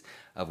 90s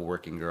of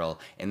Working Girl.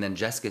 And then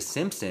Jessica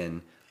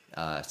Simpson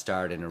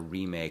starred in a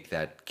remake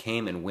that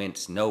came and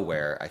went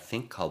nowhere, I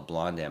think called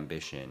Blonde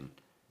Ambition.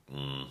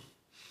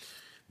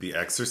 The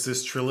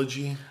Exorcist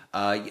trilogy?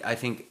 I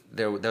think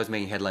that was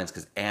making headlines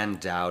because Ann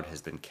Dowd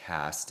has been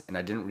cast. And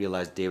I didn't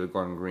realize David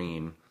Gordon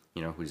Green,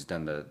 who's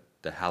done the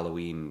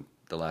Halloween,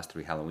 the last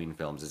 3 Halloween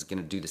films, is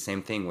going to do the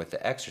same thing with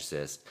The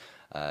Exorcist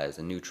as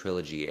a new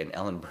trilogy. And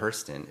Ellen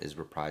Burstyn is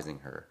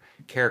reprising her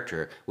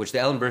character, which the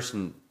Ellen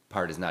Burstyn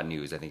part is not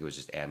news. I think it was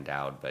just Ann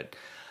Dowd. But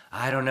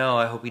I don't know.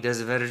 I hope he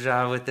does a better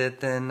job with it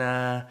than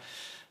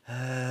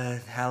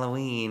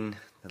Halloween.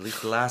 At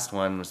least the last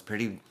one was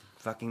pretty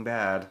fucking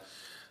bad.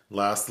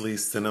 Lastly,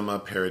 Cinema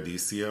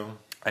Paradiso.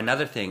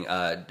 Another thing,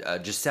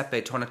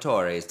 Giuseppe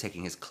Tornatore is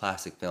taking his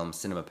classic film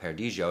Cinema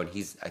Paradiso, and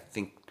he's, I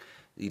think,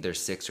 either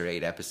 6 or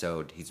 8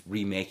 episode. He's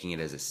remaking it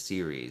as a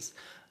series,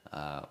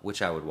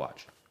 which I would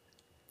watch.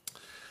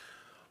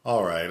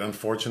 All right.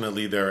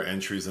 Unfortunately, there are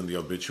entries in the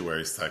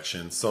obituary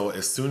section. So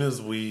as soon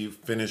as we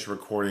finished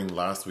recording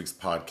last week's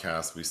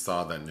podcast, we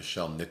saw that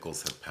Nichelle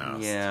Nichols had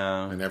passed.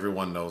 Yeah. And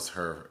everyone knows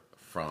her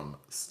from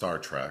Star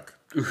Trek.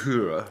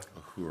 Uhura.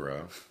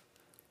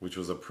 Which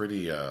was a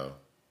pretty...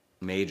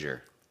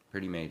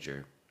 Pretty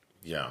major.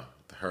 Yeah.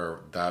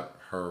 Her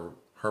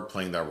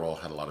playing that role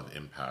had a lot of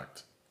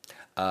impact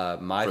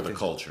for the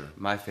culture.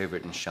 My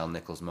favorite Nichelle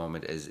Nichols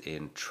moment is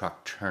in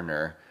Truck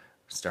Turner,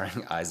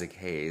 starring Isaac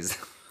Hayes.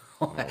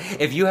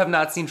 If you have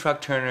not seen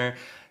Truck Turner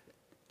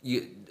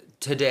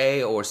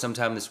today or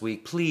sometime this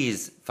week,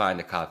 please find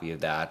a copy of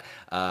that.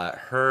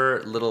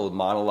 Her little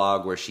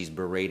monologue where she's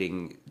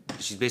berating,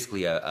 she's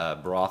basically a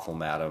brothel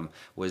madam,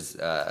 was...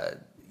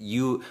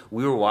 we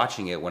were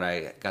watching it when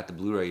I got the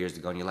Blu-ray years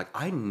ago, and you're like,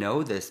 I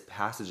know this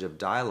passage of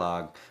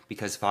dialogue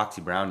because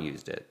Foxy Brown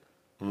used it.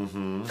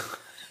 Mm-hmm.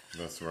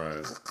 That's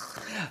right.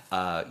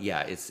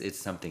 Yeah, it's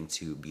something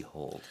to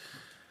behold.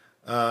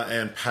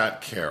 And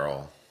Pat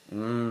Carroll.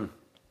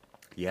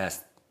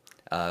 Yes,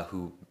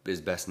 who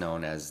is best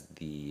known as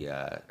the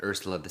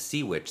Ursula the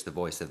Sea Witch, the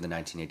voice of the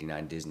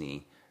 1989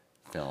 Disney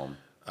film.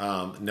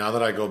 Now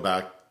that I go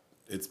back,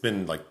 it's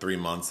been like 3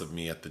 months of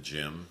me at the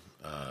gym.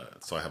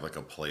 So I have like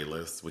a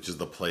playlist, which is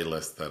the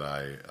playlist that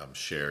I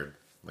shared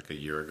like a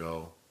year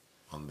ago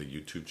on the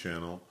YouTube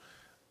channel.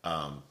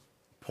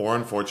 Poor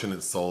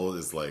Unfortunate Soul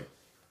is like,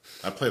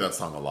 I play that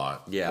song a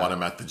lot when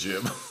I'm at the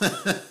gym.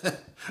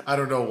 I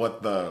don't know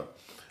what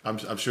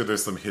I'm sure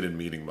there's some hidden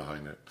meaning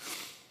behind it.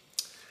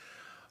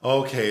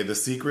 Okay, The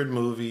Secret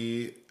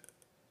movie,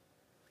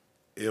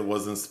 it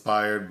was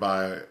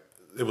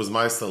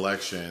my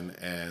selection,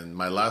 and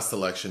my last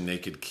selection,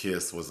 Naked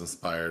Kiss, was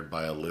inspired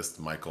by a list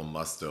Michael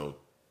Musto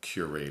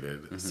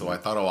curated. Mm-hmm. So I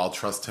thought, I'll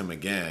trust him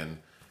again.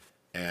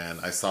 And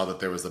I saw that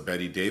there was a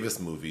Bette Davis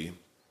movie.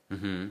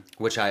 Mm-hmm.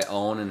 Which I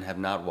own and have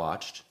not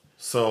watched.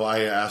 So I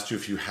asked you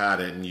if you had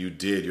it, and you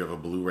did. You have a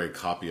Blu-ray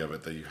copy of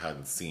it that you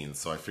hadn't seen.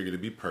 So I figured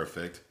it'd be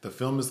perfect. The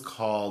film is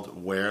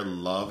called Where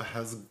Love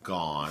Has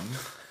Gone.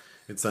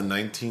 It's a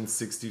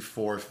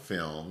 1964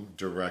 film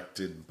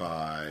directed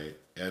by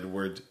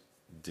Edward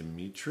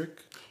Dmytryk.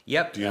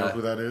 Yep. Do you know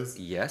who that is?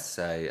 Yes,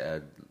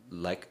 I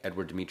like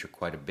Edward Dmytryk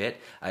quite a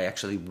bit. I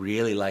actually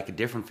really like a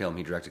different film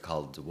he directed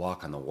called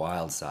Walk on the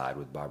Wild Side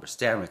with Barbara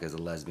Stanwyck as a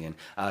lesbian.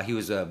 He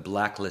was a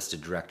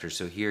blacklisted director,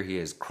 so here he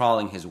is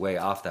crawling his way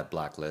off that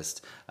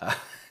blacklist at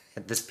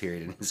this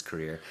period in his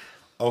career.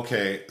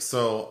 Okay,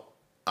 so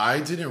I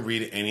didn't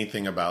read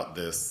anything about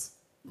this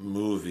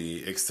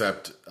movie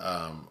except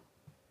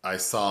I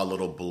saw a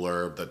little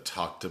blurb that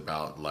talked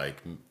about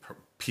like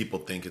people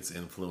think it's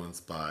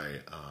influenced by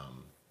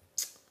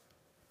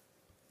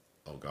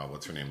oh god,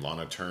 what's her name?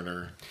 Lana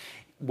Turner.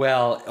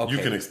 Well, okay. You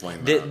can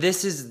explain that.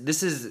 This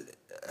is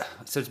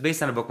so it's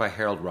based on a book by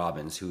Harold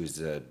Robbins, who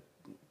is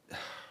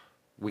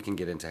we can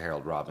get into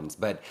Harold Robbins,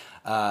 but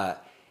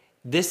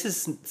this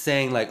is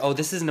saying like, oh,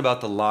 this isn't about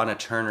the Lana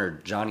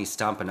Turner Johnny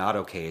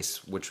Stompanato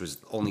case, which was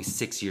only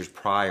 6 years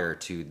prior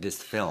to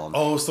this film.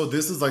 Oh, so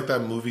this is like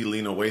that movie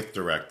Lena Waithe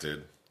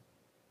directed.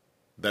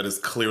 that is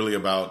clearly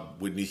about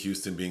Whitney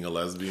Houston being a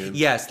lesbian.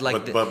 Yes,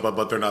 like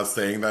but they're not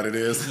saying that it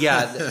is.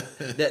 Yeah,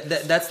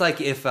 that's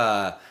like if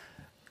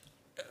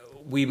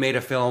we made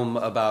a film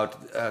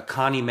about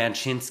Connie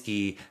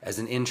Manchinsky as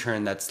an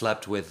intern that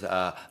slept with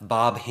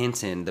Bob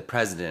Hinton, the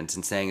president,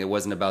 and saying it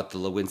wasn't about the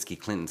Lewinsky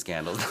Clinton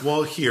scandal.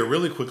 Well, here,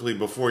 really quickly,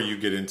 before you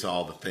get into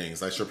all the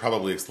things, I should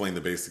probably explain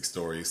the basic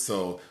story.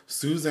 So,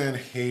 Suzanne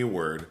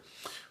Hayward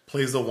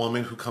plays a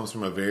woman who comes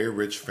from a very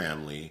rich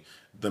family.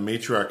 The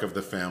matriarch of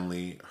the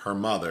family, her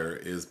mother,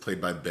 is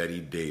played by Betty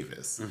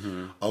Davis.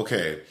 Mm-hmm.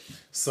 Okay,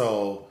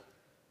 so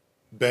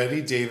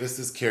Betty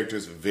Davis's character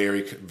is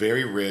very,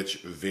 very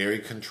rich, very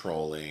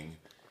controlling.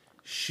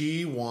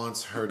 She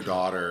wants her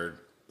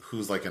daughter,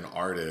 who's like an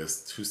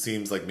artist, who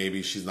seems like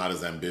maybe she's not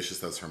as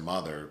ambitious as her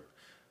mother.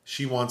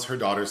 She wants her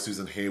daughter,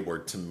 Susan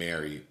Hayward, to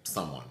marry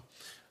someone.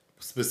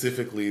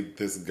 Specifically,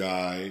 this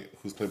guy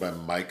who's played by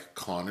Mike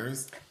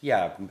Connors.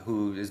 Yeah,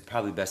 who is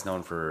probably best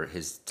known for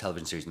his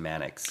television series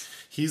Mannix.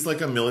 He's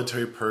like a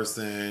military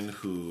person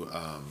who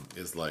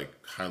is like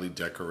highly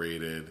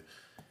decorated.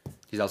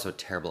 He's also a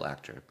terrible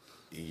actor.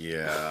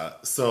 Yeah.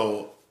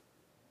 So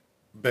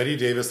Betty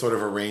Davis sort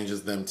of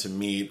arranges them to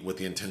meet with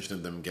the intention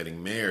of them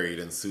getting married,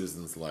 and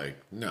Susan's like,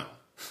 no.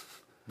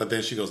 But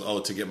then she goes,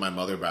 oh, to get my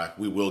mother back,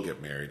 we will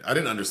get married. I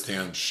didn't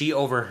understand. She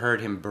overheard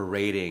him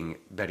berating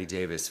Betty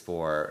Davis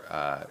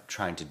for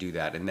trying to do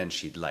that, and then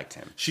she liked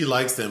him. She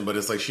likes him, but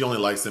it's like she only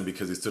likes him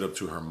because he stood up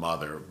to her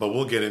mother. But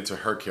we'll get into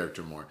her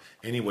character more.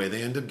 Anyway,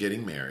 they end up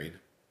getting married.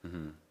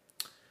 Mm-hmm.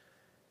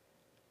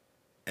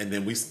 And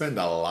then we spend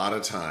a lot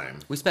of time.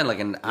 We spend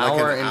like an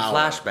hour in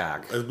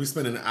flashback. We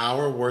spend an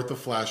hour worth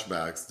of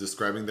flashbacks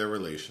describing their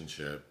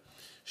relationship.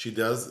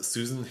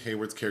 Susan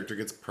Hayward's character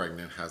gets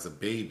pregnant, has a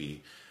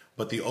baby.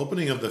 But the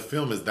opening of the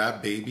film is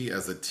that baby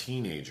as a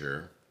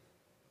teenager.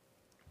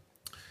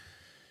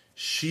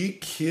 She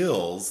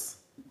kills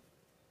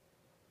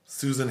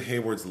Susan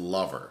Hayward's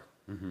lover.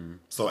 Mm-hmm.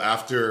 So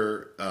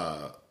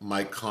after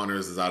Mike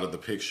Connors is out of the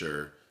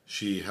picture,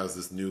 she has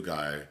this new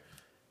guy,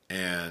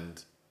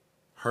 and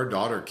her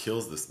daughter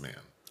kills this man.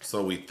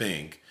 So we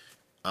think.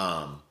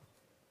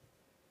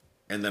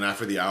 And then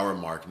after the hour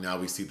mark, now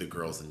we see the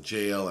girls in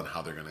jail and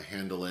how they're going to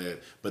handle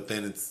it. But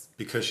then it's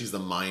because she's a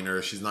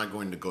minor, she's not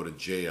going to go to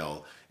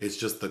jail. It's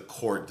just the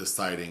court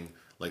deciding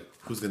like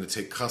who's going to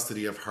take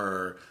custody of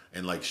her.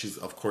 And like she's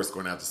of course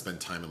going to have to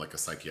spend time in like a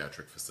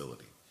psychiatric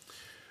facility.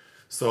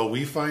 So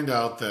we find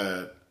out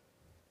that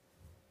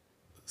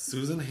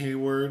Susan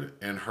Hayward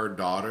and her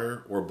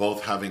daughter were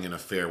both having an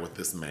affair with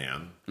this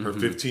man. Her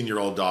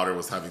 15-year-old daughter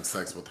was having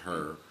sex with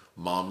her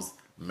mom's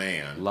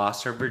man.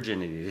 Lost her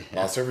virginity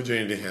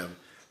to him.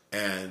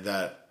 And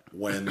that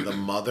when the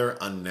mother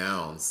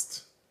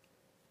announced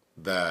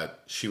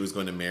that she was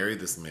going to marry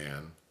this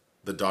man,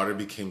 the daughter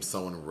became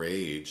so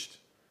enraged,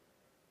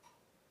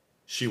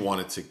 she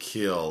wanted to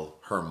kill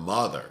her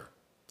mother.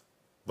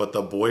 But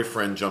the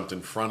boyfriend jumped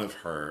in front of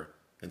her,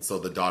 and so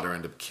the daughter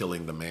ended up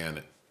killing the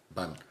man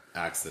by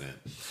accident.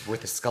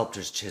 With a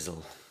sculptor's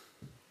chisel.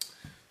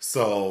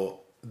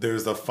 So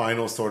there's a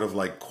final sort of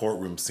like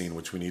courtroom scene,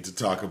 which we need to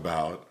talk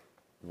about,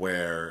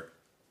 where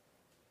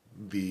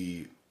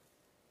the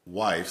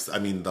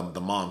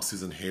the mom,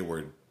 Susan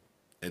Hayward,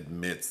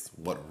 admits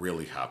what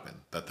really happened.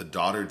 That the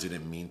daughter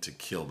didn't mean to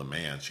kill the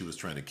man. She was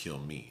trying to kill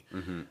me.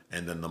 Mm-hmm.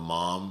 And then the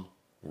mom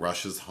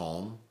rushes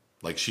home.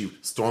 Like she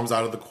storms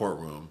out of the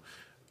courtroom.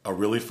 A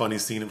really funny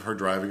scene of her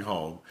driving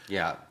home.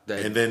 Yeah.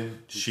 And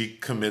then she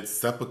commits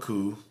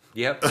seppuku.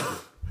 Yep.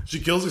 She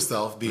kills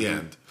herself. The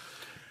end.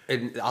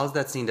 And all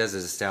that scene does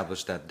is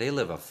establish that they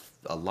live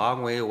a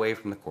long way away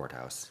from the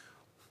courthouse.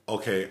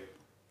 Okay,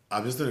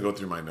 I'm just going to go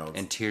through my notes.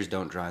 And tears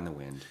don't dry in the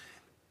wind.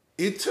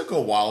 It took a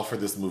while for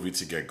this movie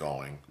to get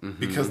going. Mm-hmm.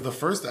 Because the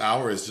first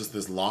hour is just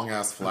this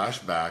long-ass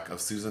flashback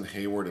of Susan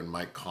Hayward and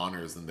Mike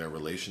Connors and their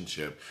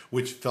relationship,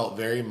 which felt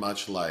very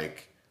much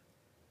like...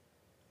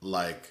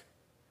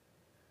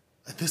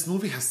 This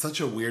movie has such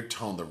a weird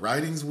tone. The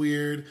writing's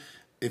weird.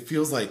 It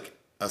feels like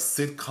a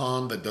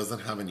sitcom that doesn't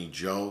have any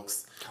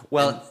jokes.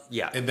 Well,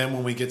 yeah. And then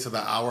when we get to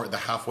the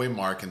halfway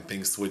mark and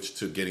things switch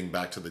to getting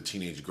back to the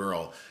teenage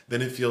girl,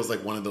 then it feels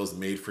like one of those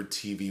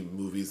made-for-TV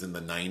movies in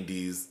the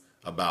 90s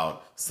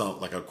about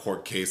like a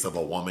court case of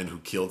a woman who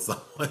killed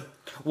someone.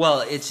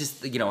 Well, it's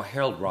just,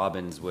 Harold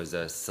Robbins was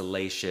a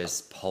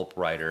salacious pulp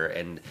writer,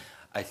 and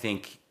I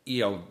think,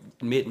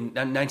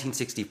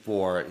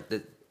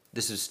 mid-1964,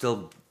 this is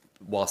still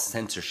while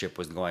censorship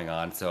was going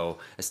on, so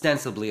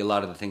ostensibly a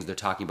lot of the things they're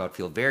talking about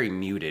feel very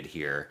muted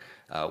here,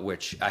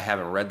 which I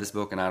haven't read this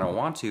book and I don't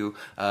want to,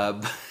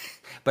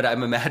 but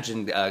I'm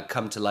imagined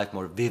come to life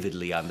more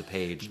vividly on the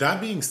page. That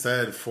being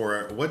said,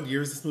 for what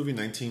year is this movie?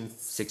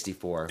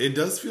 1964. It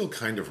does feel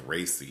kind of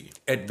racy.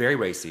 Very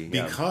racy.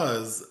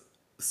 Because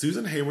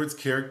Susan Hayward's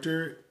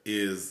character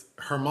is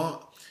her mom.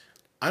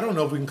 I don't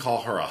know if we can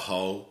call her a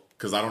hoe,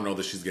 because I don't know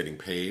that she's getting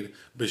paid,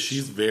 but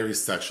she's very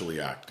sexually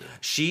active.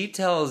 She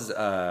tells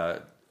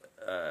her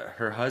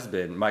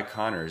husband, Mike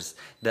Connors,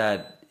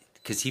 that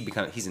because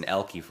he's an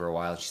Elkie for a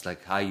while. She's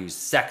like, I use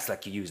sex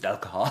like you used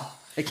alcohol.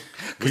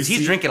 Because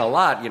he's drinking a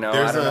lot, you know.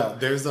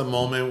 There's a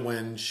moment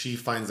when she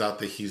finds out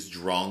that he's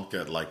drunk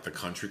at like the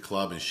country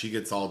club, and she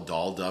gets all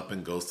dolled up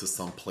and goes to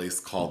some place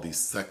called the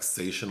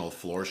Sexational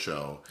Floor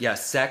Show. Yeah,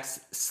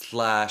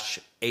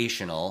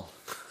 sex/ational.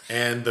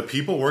 And the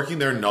people working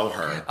there know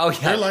her. Oh yeah,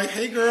 they're like,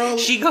 "Hey, girl,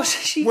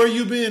 where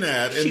you been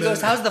at?" And she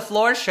goes, "How's the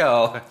floor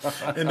show?"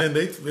 and then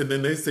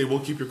they say, "We'll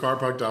keep your car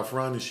parked out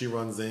front." And she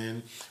runs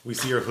in. We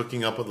see her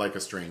hooking up with like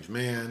a strange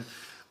man.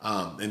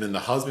 And then the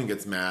husband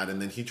gets mad,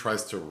 and then he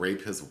tries to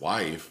rape his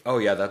wife. Oh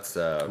yeah, that's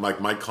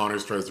like Mike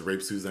Connors tries to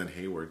rape Suzanne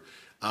Hayward,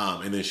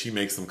 and then she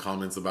makes some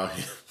comments about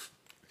him.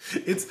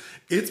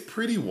 it's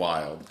pretty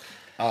wild.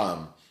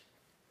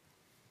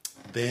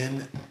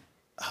 Then,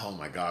 oh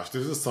my gosh,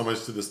 there's just so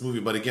much to this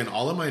movie. But again,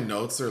 all of my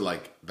notes are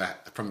like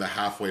that from the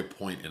halfway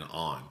point and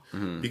on,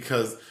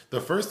 because the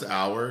first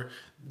hour.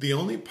 The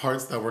only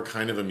parts that were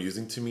kind of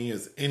amusing to me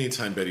is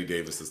anytime Betty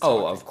Davis is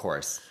talking. Oh, of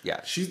course.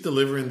 Yeah. She's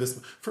delivering this.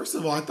 First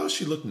of all, I thought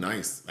she looked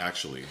nice,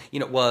 actually.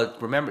 You know, well,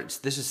 remember,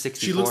 this is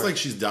 64. She looks like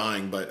she's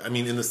dying, but I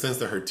mean, in the sense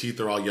that her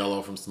teeth are all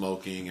yellow from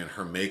smoking and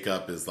her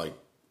makeup is like,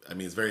 I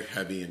mean, it's very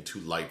heavy and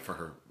too light for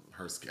her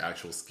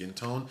actual skin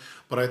tone.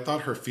 But I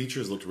thought her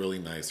features looked really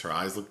nice. Her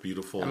eyes looked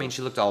beautiful. I mean,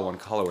 she looked all one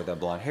color with that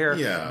blonde hair.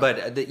 Yeah.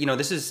 But, you know,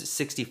 this is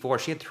 64.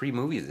 She had 3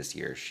 movies this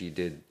year. She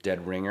did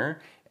Dead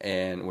Ringer,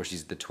 and where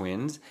she's the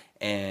twins,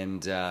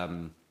 and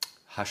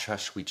Hush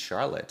Hush Sweet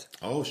Charlotte.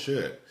 Oh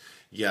shit.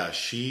 Yeah,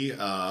 she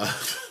her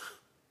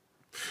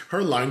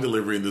line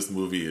delivery in this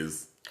movie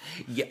is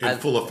in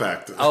full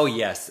effect. Oh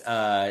yes.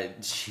 Her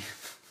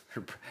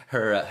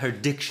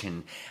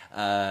diction.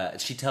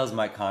 She tells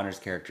Mike Connor's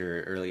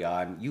character early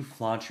on, "You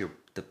flaunt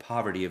the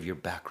poverty of your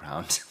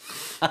background."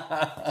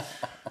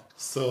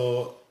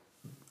 So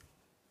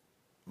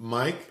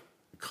Mike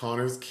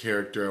Connor's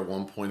character at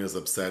one point is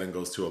upset and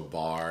goes to a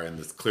bar, and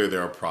it's clear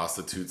there are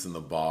prostitutes in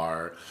the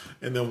bar.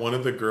 And then one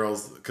of the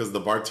girls, because the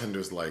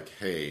bartender's like,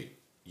 "Hey,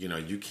 you know,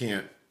 you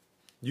can't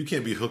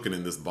be hooking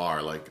in this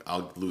bar. Like,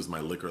 I'll lose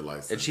my liquor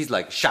license." And she's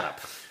like, "Shut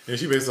up." And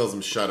she basically tells him,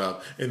 "Shut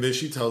up." And then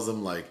she tells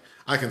him, like,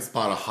 "I can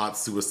spot a hot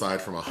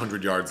suicide from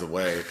 100 yards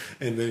away."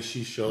 And then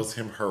she shows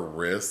him her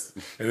wrist,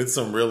 and it's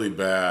some really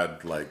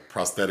bad, like,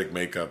 prosthetic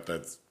makeup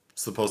that's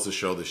supposed to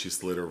show that she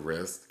slit her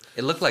wrist.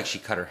 It looked like she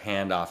cut her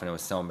hand off and it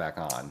was sewn back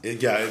on. It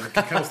kind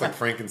of looks like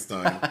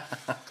Frankenstein.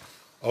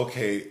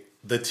 Okay,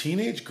 the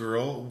teenage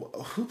girl,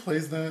 who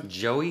plays that?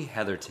 Joey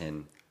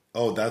Heatherton.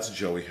 Oh, that's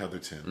Joey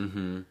Heatherton.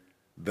 Mm-hmm.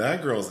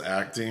 That girl's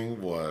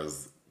acting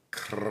was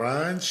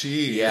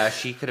crunchy. Yeah,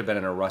 she could have been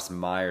in a Russ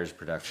Myers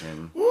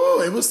production.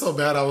 Ooh, it was so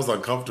bad I was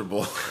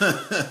uncomfortable.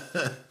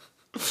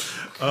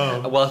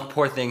 Well,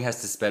 poor thing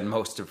has to spend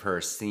most of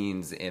her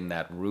scenes in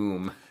that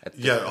room.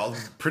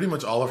 Pretty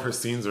much all of her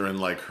scenes are in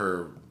like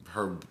her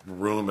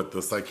room at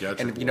the psychiatric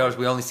and ward. You notice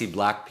we only see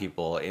black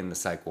people in the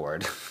psych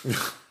ward.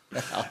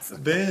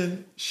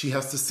 Then she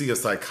has to see a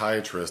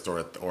psychiatrist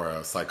or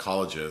a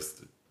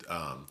psychologist,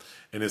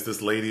 and it's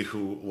this lady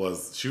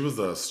she was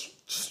a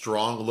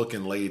strong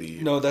looking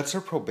lady. No, that's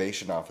her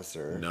probation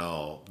officer.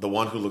 No, the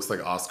one who looks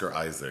like Oscar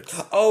Isaac.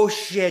 Oh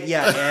shit,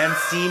 yeah, Anne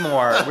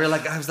Seymour.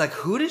 I was like,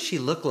 who does she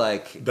look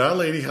like? That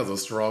lady has a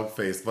strong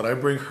face, but I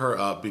bring her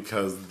up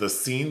because the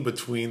scene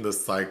between the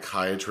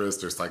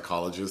psychiatrist or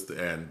psychologist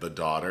and the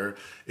daughter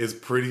is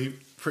pretty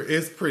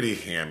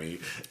hammy.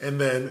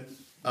 And then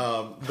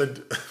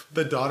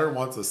the daughter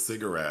wants a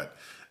cigarette,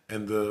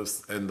 and the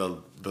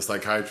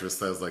psychiatrist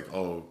says like,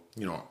 "Oh,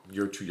 you know,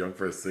 you're too young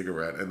for a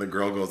cigarette." And the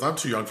girl goes, "I'm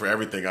too young for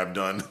everything I've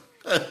done."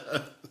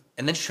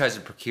 And then she tries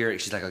to procure it.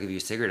 She's like, "I'll give you a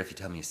cigarette if you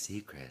tell me a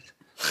secret."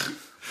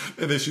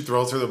 And then she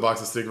throws her the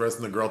box of cigarettes,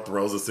 and the girl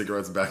throws the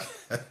cigarettes back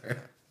at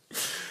her.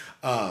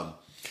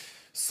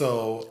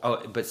 So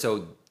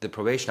the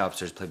probation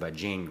officer is played by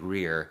Jane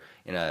Greer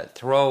in a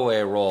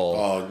throwaway role.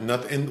 Oh,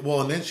 nothing.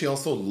 And then she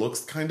also looks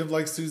kind of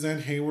like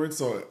Suzanne Hayward,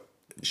 so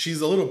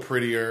she's a little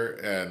prettier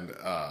and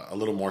a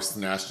little more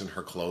snatched in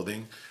her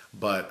clothing.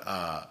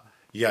 But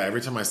yeah,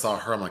 every time I saw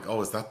her, I'm like,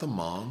 "Oh, is that the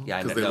mom?"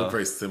 Yeah, because they look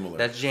very similar.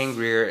 That's Jane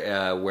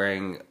Greer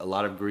wearing a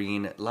lot of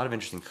green, a lot of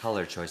interesting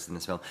color choices in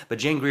this film. But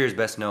Jane Greer is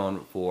best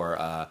known for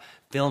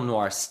film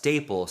noir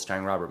staple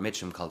starring Robert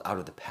Mitchum called Out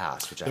of the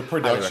Past, which I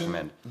highly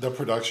recommend. The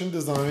production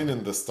design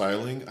and the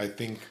styling, I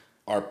think,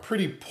 are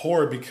pretty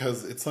poor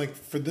because it's like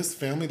for this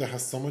family that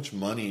has so much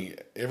money,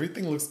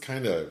 everything looks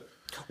kind of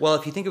well,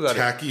 if you think about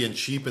tacky and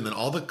cheap, and then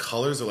all the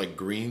colors are like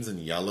greens and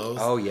yellows.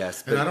 Oh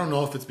yes, and I don't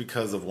know if it's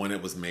because of when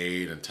it was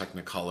made and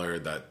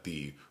Technicolor that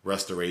the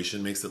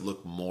restoration makes it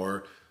look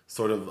more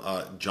sort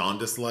of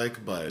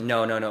jaundice-like. But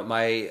no.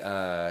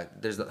 My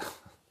there's a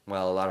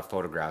lot of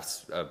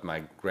photographs of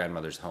my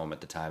grandmother's home at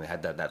the time. It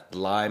had that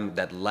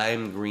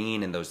lime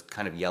green and those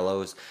kind of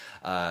yellows.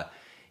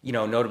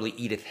 Notably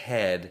Edith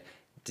Head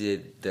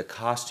did the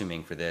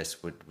costuming for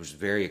this, which was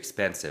very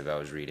expensive. I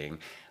was reading,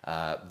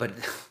 but.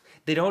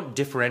 They don't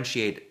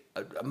differentiate.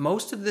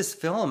 Most of this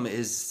film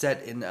is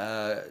set in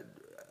a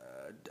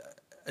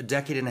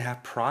decade and a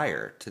half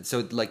prior to,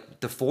 so like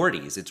the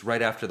 40s. It's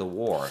right after the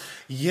war.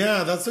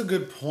 Yeah, that's a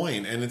good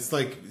point. And it's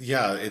like,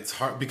 yeah, it's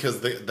hard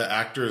because the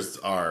actors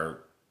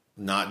are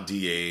not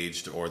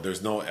de-aged, or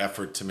there's no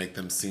effort to make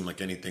them seem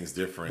like anything's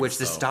different. Which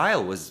the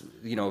style was,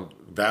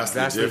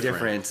 vastly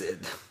different.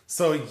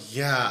 So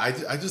yeah,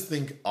 I just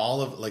think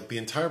all of like the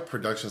entire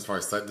production, as far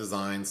as set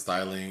design,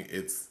 styling,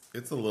 it's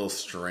a little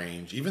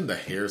strange. Even the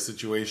hair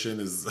situation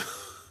is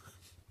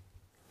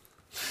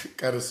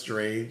kind of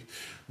strange,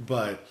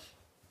 but.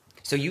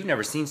 So you've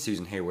never seen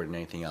Susan Hayward in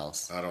anything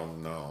else? I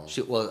don't know.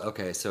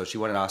 So she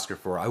won an Oscar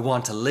for I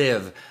Want to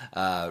Live,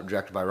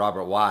 directed by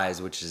Robert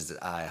Wise, which is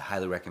I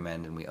highly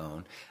recommend and we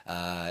own.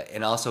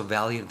 And also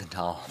Valley of the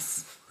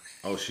Dolls.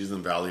 Oh, she's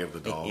in Valley of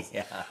the Dolls.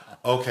 Yeah.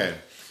 Okay.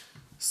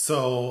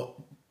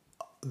 So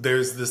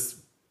there's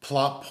this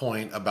plot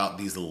point about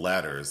these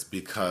letters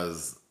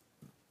because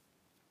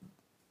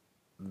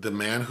the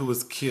man who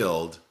was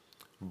killed,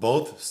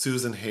 both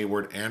Susan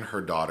Hayward and her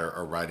daughter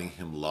are writing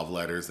him love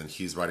letters, and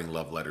he's writing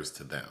love letters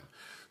to them.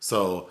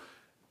 So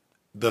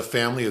the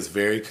family is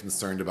very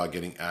concerned about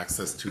getting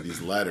access to these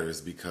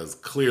letters because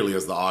clearly,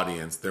 as the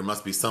audience, there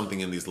must be something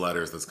in these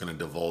letters that's going to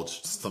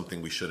divulge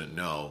something we shouldn't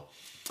know.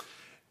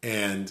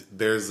 And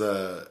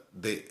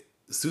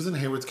Susan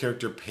Hayward's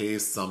character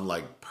pays some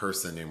like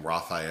person named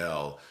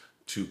Raphael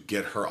to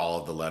get her all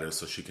of the letters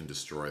so she can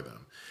destroy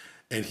them.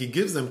 And he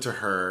gives them to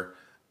her,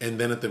 and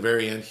then at the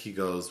very end he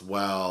goes,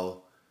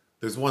 well,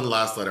 there's one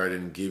last letter I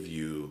didn't give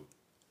you,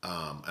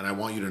 and I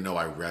want you to know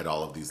I read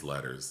all of these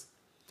letters.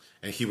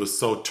 And he was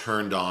so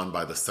turned on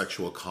by the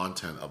sexual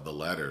content of the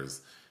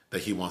letters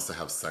that he wants to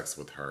have sex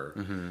with her.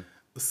 Mm-hmm.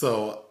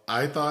 So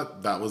I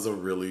thought that was a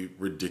really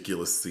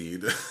ridiculous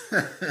scene.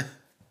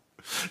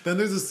 Then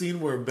there's a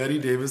scene where Betty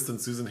Davis and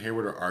Susan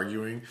Hayward are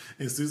arguing,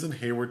 and Susan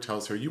Hayward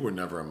tells her, "You were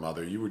never a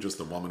mother. You were just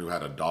a woman who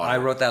had a daughter." I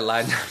wrote that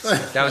line.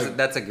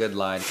 That's a good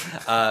line.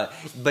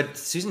 But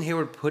Susan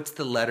Hayward puts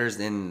the letters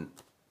in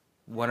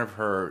one of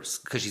her,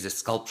 because she's a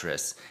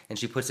sculptress, and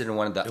she puts it in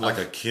one of the like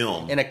a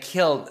kiln. In a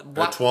kiln at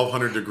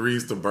 1,200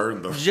 degrees to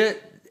burn them.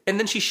 And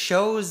then she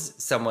shows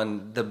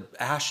someone the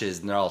ashes,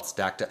 and they're all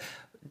stacked up.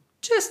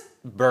 Just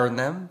burn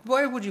them.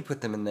 Why would you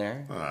put them in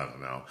there? I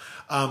don't know.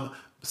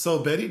 So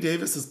Betty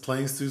Davis is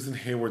playing Susan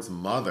Hayward's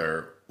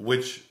mother,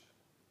 which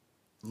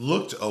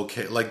looked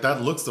okay. Like,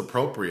 that looks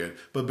appropriate.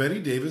 But Betty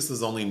Davis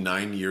is only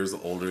 9 years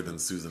older than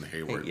Susan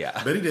Hayward.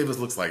 Yeah. Betty Davis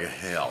looks like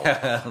hell.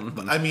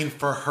 But, I mean,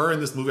 for her in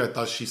this movie, I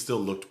thought she still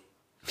looked...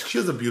 She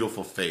has a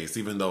beautiful face,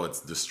 even though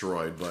it's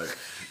destroyed. But,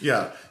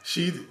 yeah,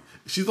 she's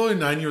only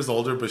 9 years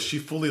older, but she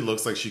fully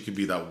looks like she could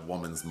be that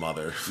woman's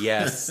mother.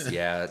 Yes,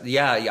 yeah.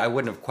 Yeah, I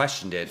wouldn't have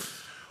questioned it.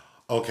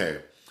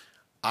 Okay.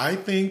 I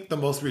think the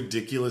most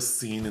ridiculous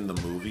scene in the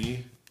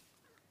movie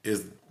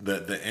is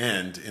the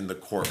end in the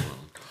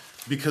courtroom.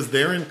 Because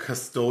they're in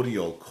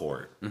custodial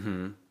court.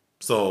 Mm-hmm.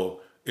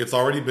 So it's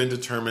already been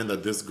determined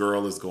that this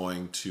girl is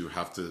going to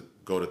have to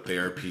go to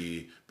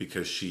therapy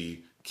because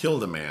she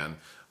killed a man.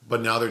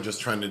 But now they're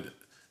just trying to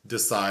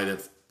decide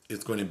if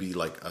it's going to be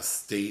like a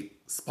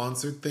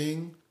state-sponsored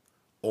thing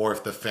or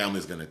if the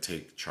family's going to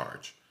take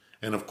charge.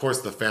 And of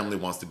course, the family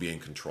wants to be in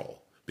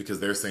control because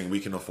they're saying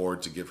we can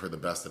afford to give her the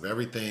best of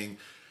everything.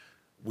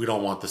 We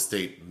don't want the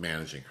state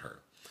managing her.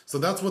 So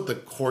that's what the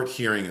court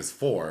hearing is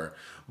for.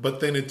 But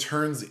then it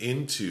turns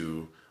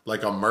into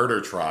like a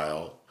murder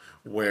trial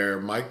where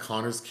Mike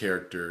Connor's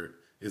character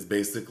is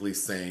basically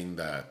saying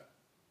that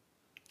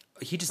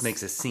he just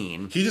makes a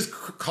scene. He just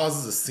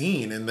causes a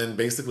scene and then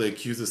basically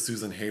accuses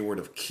Susan Hayward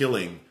of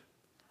killing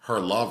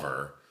her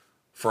lover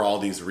for all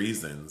these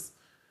reasons.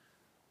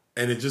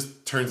 And it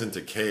just turns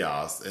into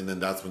chaos. And then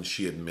that's when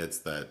she admits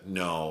that,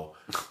 no,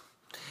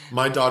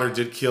 my daughter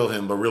did kill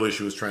him, but really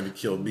she was trying to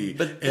kill me.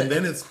 And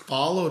then it's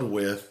followed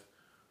with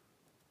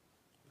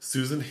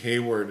Susan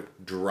Hayward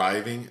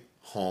driving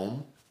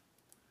home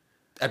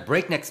at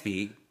breakneck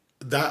speed.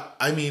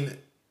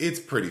 It's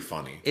pretty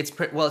funny.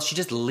 Well, she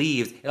just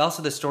leaves. And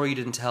also the story you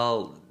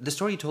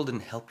told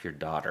didn't help your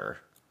daughter.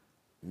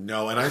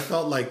 No, and I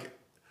felt like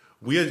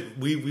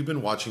we've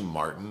been watching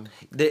Martin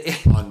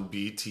on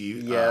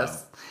BT.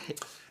 Yes.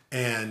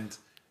 And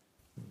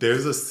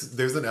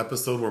there's an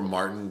episode where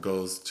Martin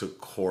goes to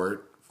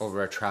court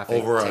over a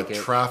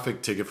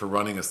traffic ticket for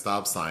running a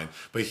stop sign,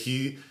 but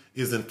he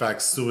is in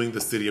fact suing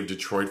the city of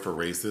Detroit for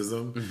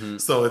racism. Mm-hmm.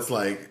 So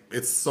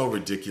it's so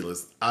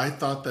ridiculous. I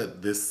thought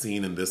that this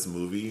scene in this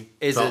movie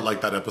felt like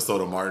that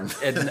episode of Martin.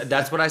 And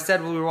that's what I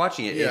said when we were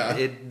watching it.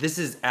 Yeah. This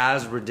is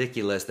as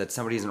ridiculous that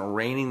somebody's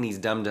reining these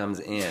dum-dums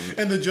in.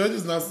 And the judge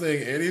is not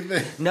saying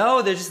anything.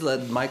 No, they just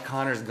let Mike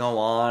Connors go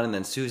on, and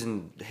then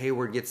Susan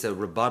Hayward gets a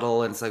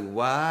rebuttal, and it's like,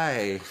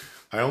 why?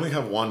 I only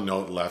have one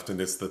note left, and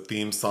it's the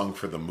theme song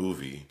for the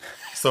movie.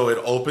 So it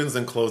opens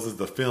and closes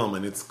the film,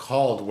 and it's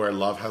called "Where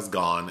Love Has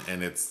Gone,"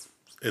 and it's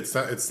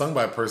sung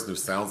by a person who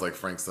sounds like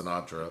Frank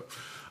Sinatra.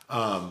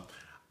 All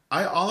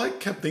I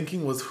kept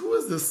thinking was, who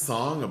is this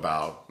song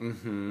about?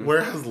 Mm-hmm.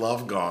 Where has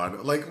love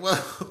gone? Like, well,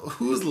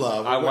 who's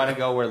love? I want to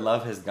go where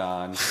love has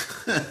gone.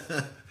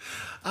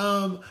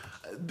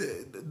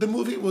 The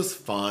movie was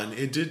fun.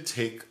 It did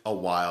take a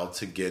while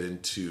to get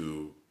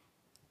into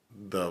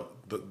the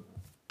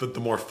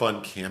more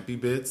fun,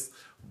 campy bits.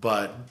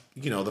 But,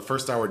 the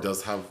first hour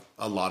does have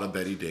a lot of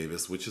Betty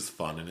Davis, which is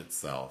fun in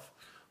itself.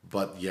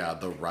 But yeah,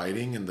 the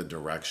writing and the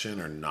direction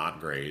are not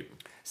great.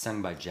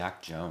 Sung by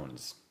Jack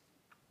Jones.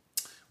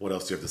 What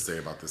else do you have to say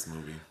about this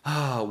movie?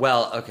 Oh,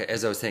 well, okay,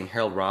 as I was saying,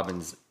 Harold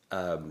Robbins,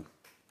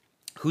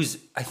 who's,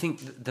 I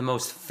think, the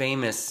most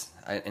famous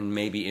and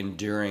maybe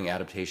enduring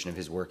adaptation of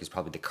his work is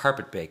probably The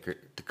Carpetbaggers.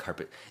 The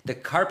Carpet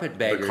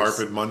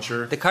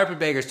Muncher? The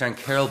Carpetbaggers starring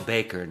Carol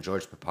Baker and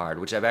George Peppard,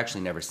 which I've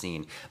actually never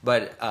seen.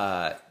 But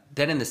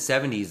then in the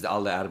 70s,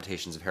 all the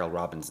adaptations of Harold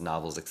Robbins'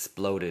 novels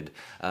exploded.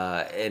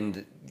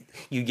 And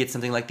you get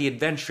something like The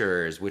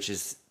Adventurers, which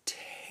is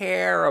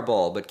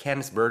terrible. But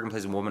Candice Bergen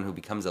plays a woman who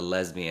becomes a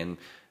lesbian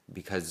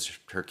because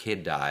her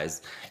kid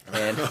dies.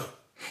 And...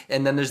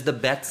 And then there's the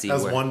Betsy.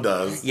 As one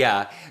does.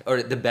 Yeah.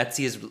 Or the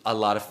Betsy is a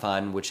lot of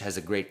fun, which has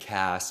a great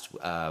cast.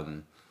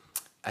 I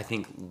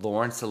think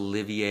Laurence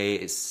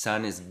Olivier's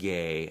son is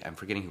gay. I'm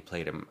forgetting who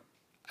played him.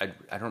 I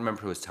don't remember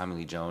if it was Tommy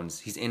Lee Jones.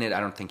 He's in it. I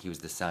don't think he was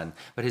the son.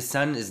 But his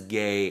son is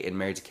gay and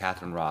married to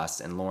Catherine Ross.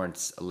 And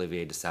Laurence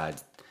Olivier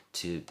decides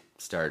to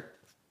start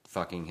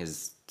fucking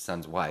his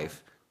son's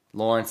wife.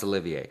 Laurence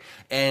Olivier.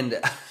 And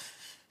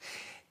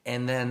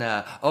then,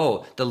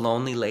 The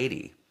Lonely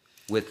Lady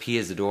with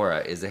Pia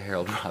Zadora is a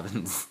Harold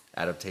Robbins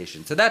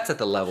adaptation. So that's at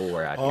the level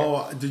we're at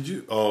here. Did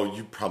you? Oh,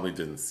 you probably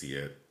didn't see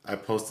it. I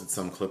posted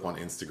some clip on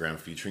Instagram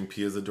featuring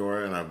Pia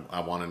Zadora, and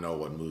I want to know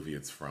what movie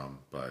it's from,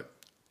 but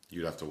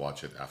you'd have to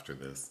watch it after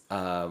this.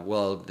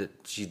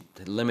 She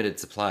had limited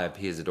supply of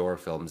Pia Zadora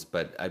films,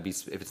 but I'd be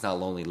if it's not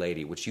Lonely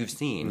Lady, which you've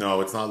seen.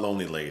 No, it's not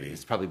Lonely Lady.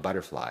 It's probably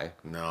Butterfly.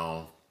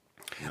 No.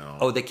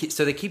 Oh, they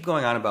keep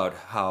going on about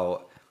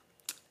how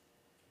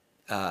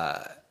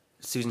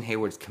Susan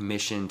Hayward's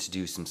commissioned to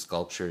do some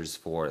sculptures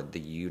for the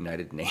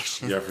United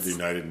Nations. Yeah, for the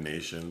United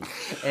Nations.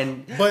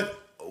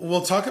 But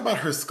we'll talk about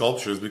her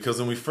sculptures because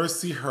when we first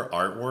see her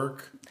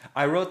artwork...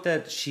 I wrote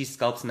that she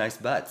sculpts nice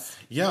butts.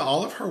 Yeah,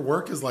 all of her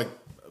work is like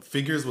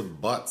figures with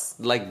butts.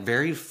 Like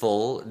very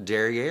full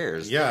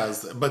derrieres.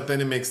 Yes, but then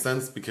it makes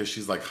sense because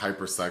she's like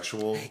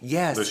hypersexual.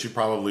 Yes. So she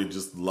probably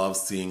just loves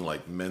seeing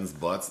like men's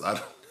butts.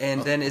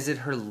 And then is it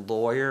her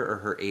lawyer or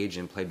her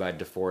agent, played by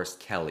DeForest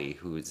Kelley,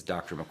 who is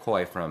Dr.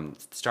 McCoy from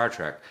Star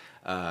Trek,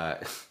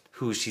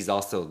 who she's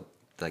also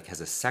like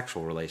has a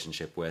sexual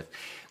relationship with.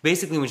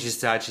 Basically, when she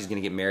decides she's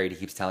going to get married, he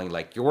keeps telling her,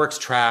 like, your work's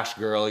trash,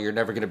 girl. You're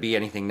never going to be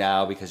anything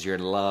now because you're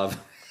in love.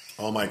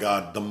 Oh my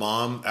God. The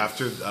mom,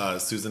 after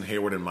Susan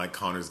Hayward and Mike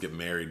Connors get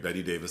married,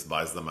 Betty Davis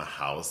buys them a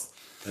house.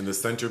 And the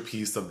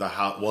centerpiece of the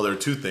house, well, there are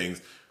two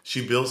things.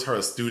 She builds her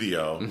a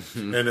studio.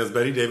 And as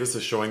Betty Davis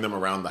is showing them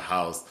around the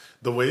house,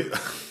 the way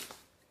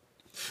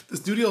the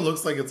studio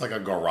looks like it's like a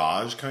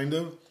garage, kind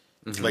of.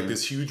 Like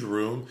this huge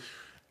room.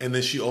 And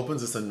then she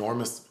opens this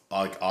enormous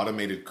like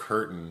automated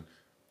curtain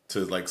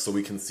to like so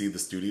we can see the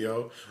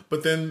studio.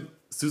 But then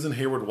Susan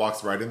Hayward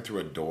walks right in through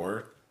a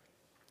door.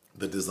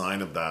 The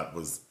design of that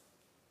was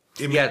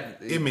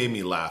it made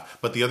me laugh.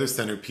 But the other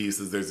centerpiece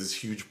is there's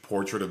this huge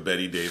portrait of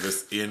Betty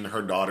Davis in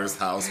her daughter's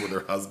house with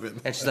her husband.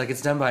 And she's like,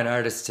 it's done by an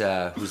artist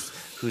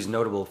who's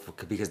notable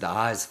because the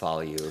eyes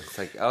follow you. It's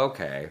like,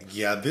 okay.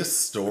 Yeah, this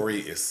story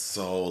is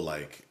so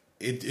like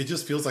it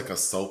just feels like a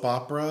soap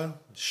opera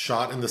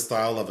shot in the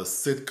style of a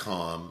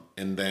sitcom,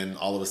 and then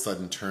all of a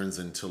sudden turns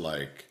into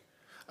like,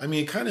 I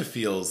mean, it kind of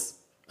feels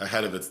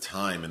ahead of its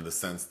time in the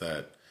sense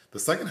that the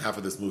second half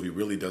of this movie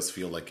really does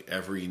feel like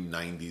every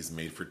 90s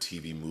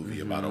made-for-TV movie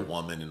about a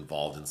woman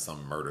involved in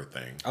some murder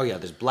thing. Oh, yeah,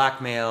 there's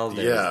blackmail,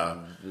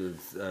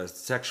 there's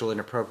sexual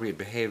inappropriate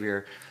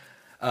behavior.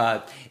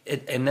 And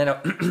then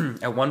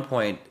at one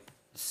point,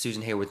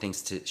 Susan Hayward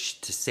thinks to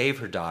save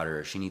her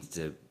daughter, she needs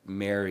to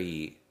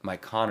marry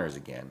Mike Connors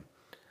again.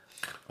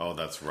 Oh,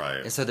 that's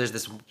right. And so there's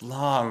this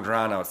long,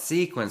 drawn-out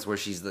sequence where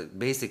she's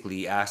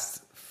basically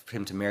asked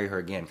him to marry her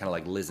again, kind of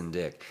like Liz and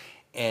Dick.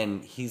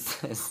 And he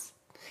says...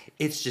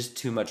 It's just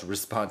too much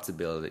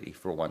responsibility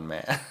for one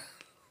man.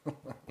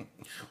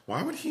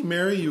 Why would he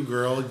marry you,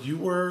 girl?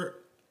 You're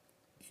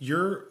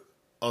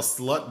a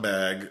slut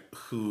bag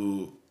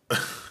who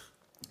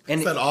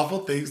said awful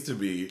things to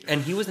me.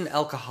 And he was an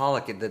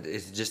alcoholic that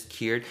is just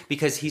cured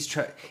because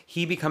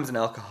he becomes an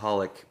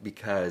alcoholic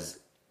because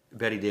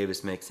Betty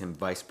Davis makes him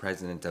vice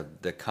president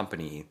of the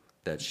company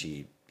that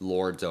she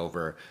lords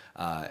over,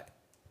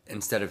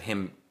 instead of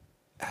him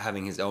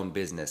having his own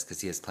business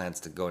because he has plans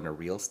to go into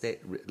real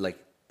estate, like.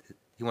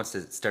 He wants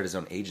to start his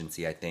own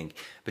agency, I think.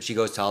 But she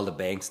goes to all the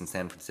banks in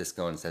San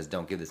Francisco and says,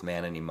 don't give this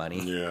man any money.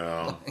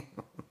 Yeah.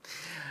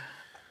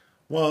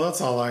 Well,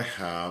 that's all I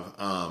have.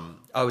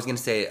 I was going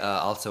to say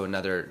also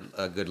another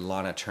good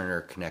Lana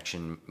Turner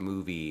connection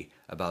movie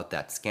about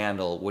that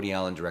scandal. Woody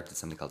Allen directed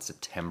something called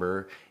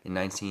September in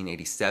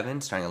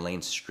 1987, starring Elaine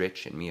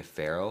Stritch and Mia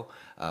Farrow,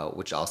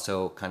 which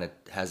also kind of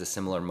has a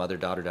similar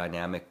mother-daughter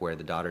dynamic where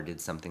the daughter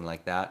did something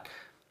like that.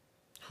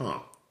 Huh.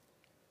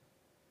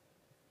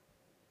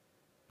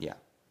 Yeah.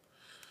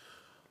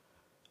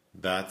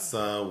 That's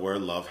where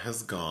love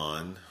has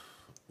gone.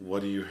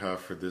 What do you have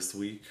for this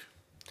week?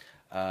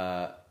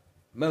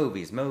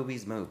 Movies.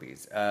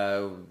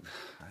 I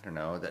don't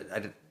know.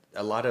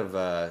 A lot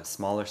of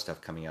smaller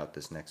stuff coming out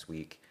this next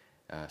week.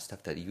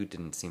 stuff that you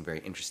didn't seem very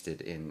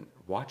interested in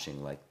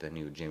watching, like the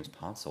new James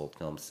Ponsoldt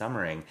film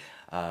Summering,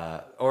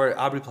 or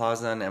Aubrey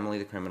Plaza and Emily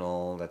the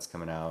Criminal that's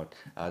coming out.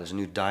 There's a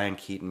new Diane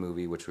Keaton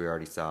movie which we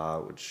already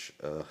saw,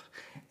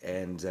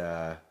 and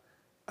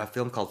a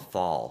film called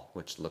Fall,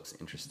 which looks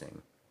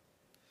interesting.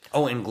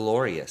 Oh, and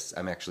Glorious.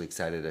 I'm actually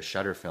excited. A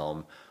Shudder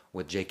film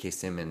with J.K.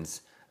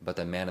 Simmons about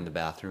the man in the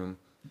bathroom.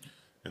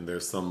 And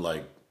there's some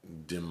like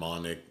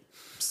demonic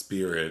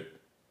spirit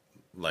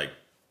like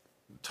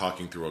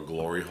talking through a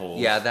glory hole.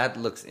 Yeah, that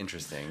looks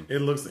interesting. It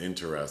looks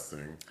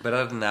interesting. But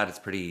other than that, it's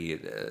pretty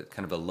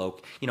kind of a low...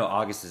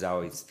 August is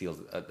always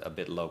feels a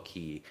bit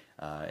low-key.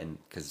 And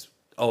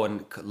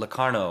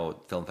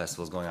Locarno Film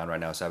Festival is going on right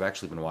now, so I've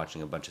actually been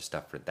watching a bunch of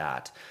stuff for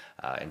that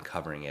and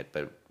covering it,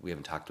 but we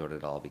haven't talked about it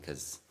at all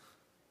because,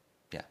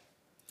 yeah.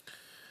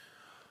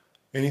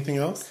 Anything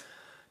else?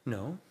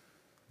 No.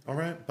 All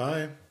right,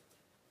 bye.